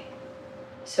way.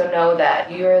 So know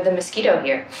that you're the mosquito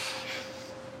here.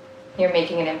 You're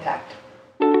making an impact.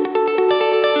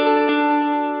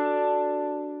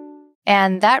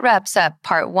 And that wraps up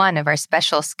part 1 of our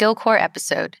special Skill Corps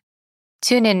episode.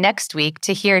 Tune in next week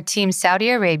to hear Team Saudi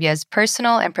Arabia's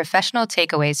personal and professional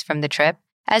takeaways from the trip,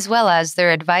 as well as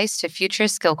their advice to future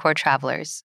Skill Corps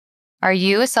travelers. Are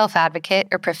you a self-advocate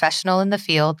or professional in the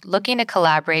field looking to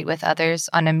collaborate with others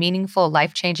on a meaningful,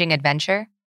 life-changing adventure?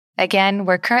 Again,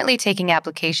 we're currently taking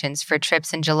applications for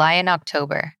trips in July and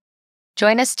October.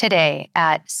 Join us today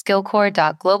at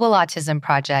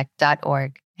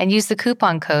skillcorps.globalautismproject.org and use the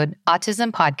coupon code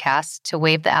AutismPodcast to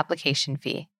waive the application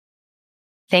fee.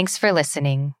 Thanks for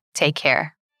listening. Take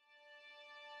care.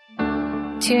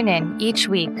 Tune in each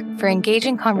week for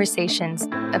engaging conversations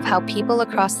of how people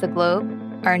across the globe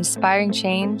are inspiring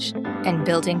change and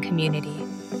building community.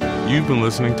 You've been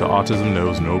listening to Autism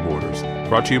Knows No Borders,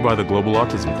 brought to you by the Global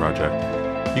Autism Project.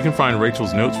 You can find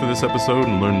Rachel's notes for this episode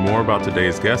and learn more about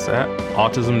today's guests at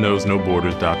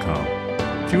autismknowsnoborders.com.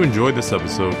 If you enjoyed this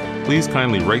episode, please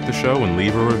kindly rate the show and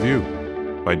leave a review.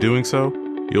 By doing so,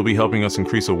 you'll be helping us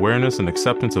increase awareness and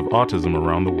acceptance of autism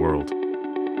around the world.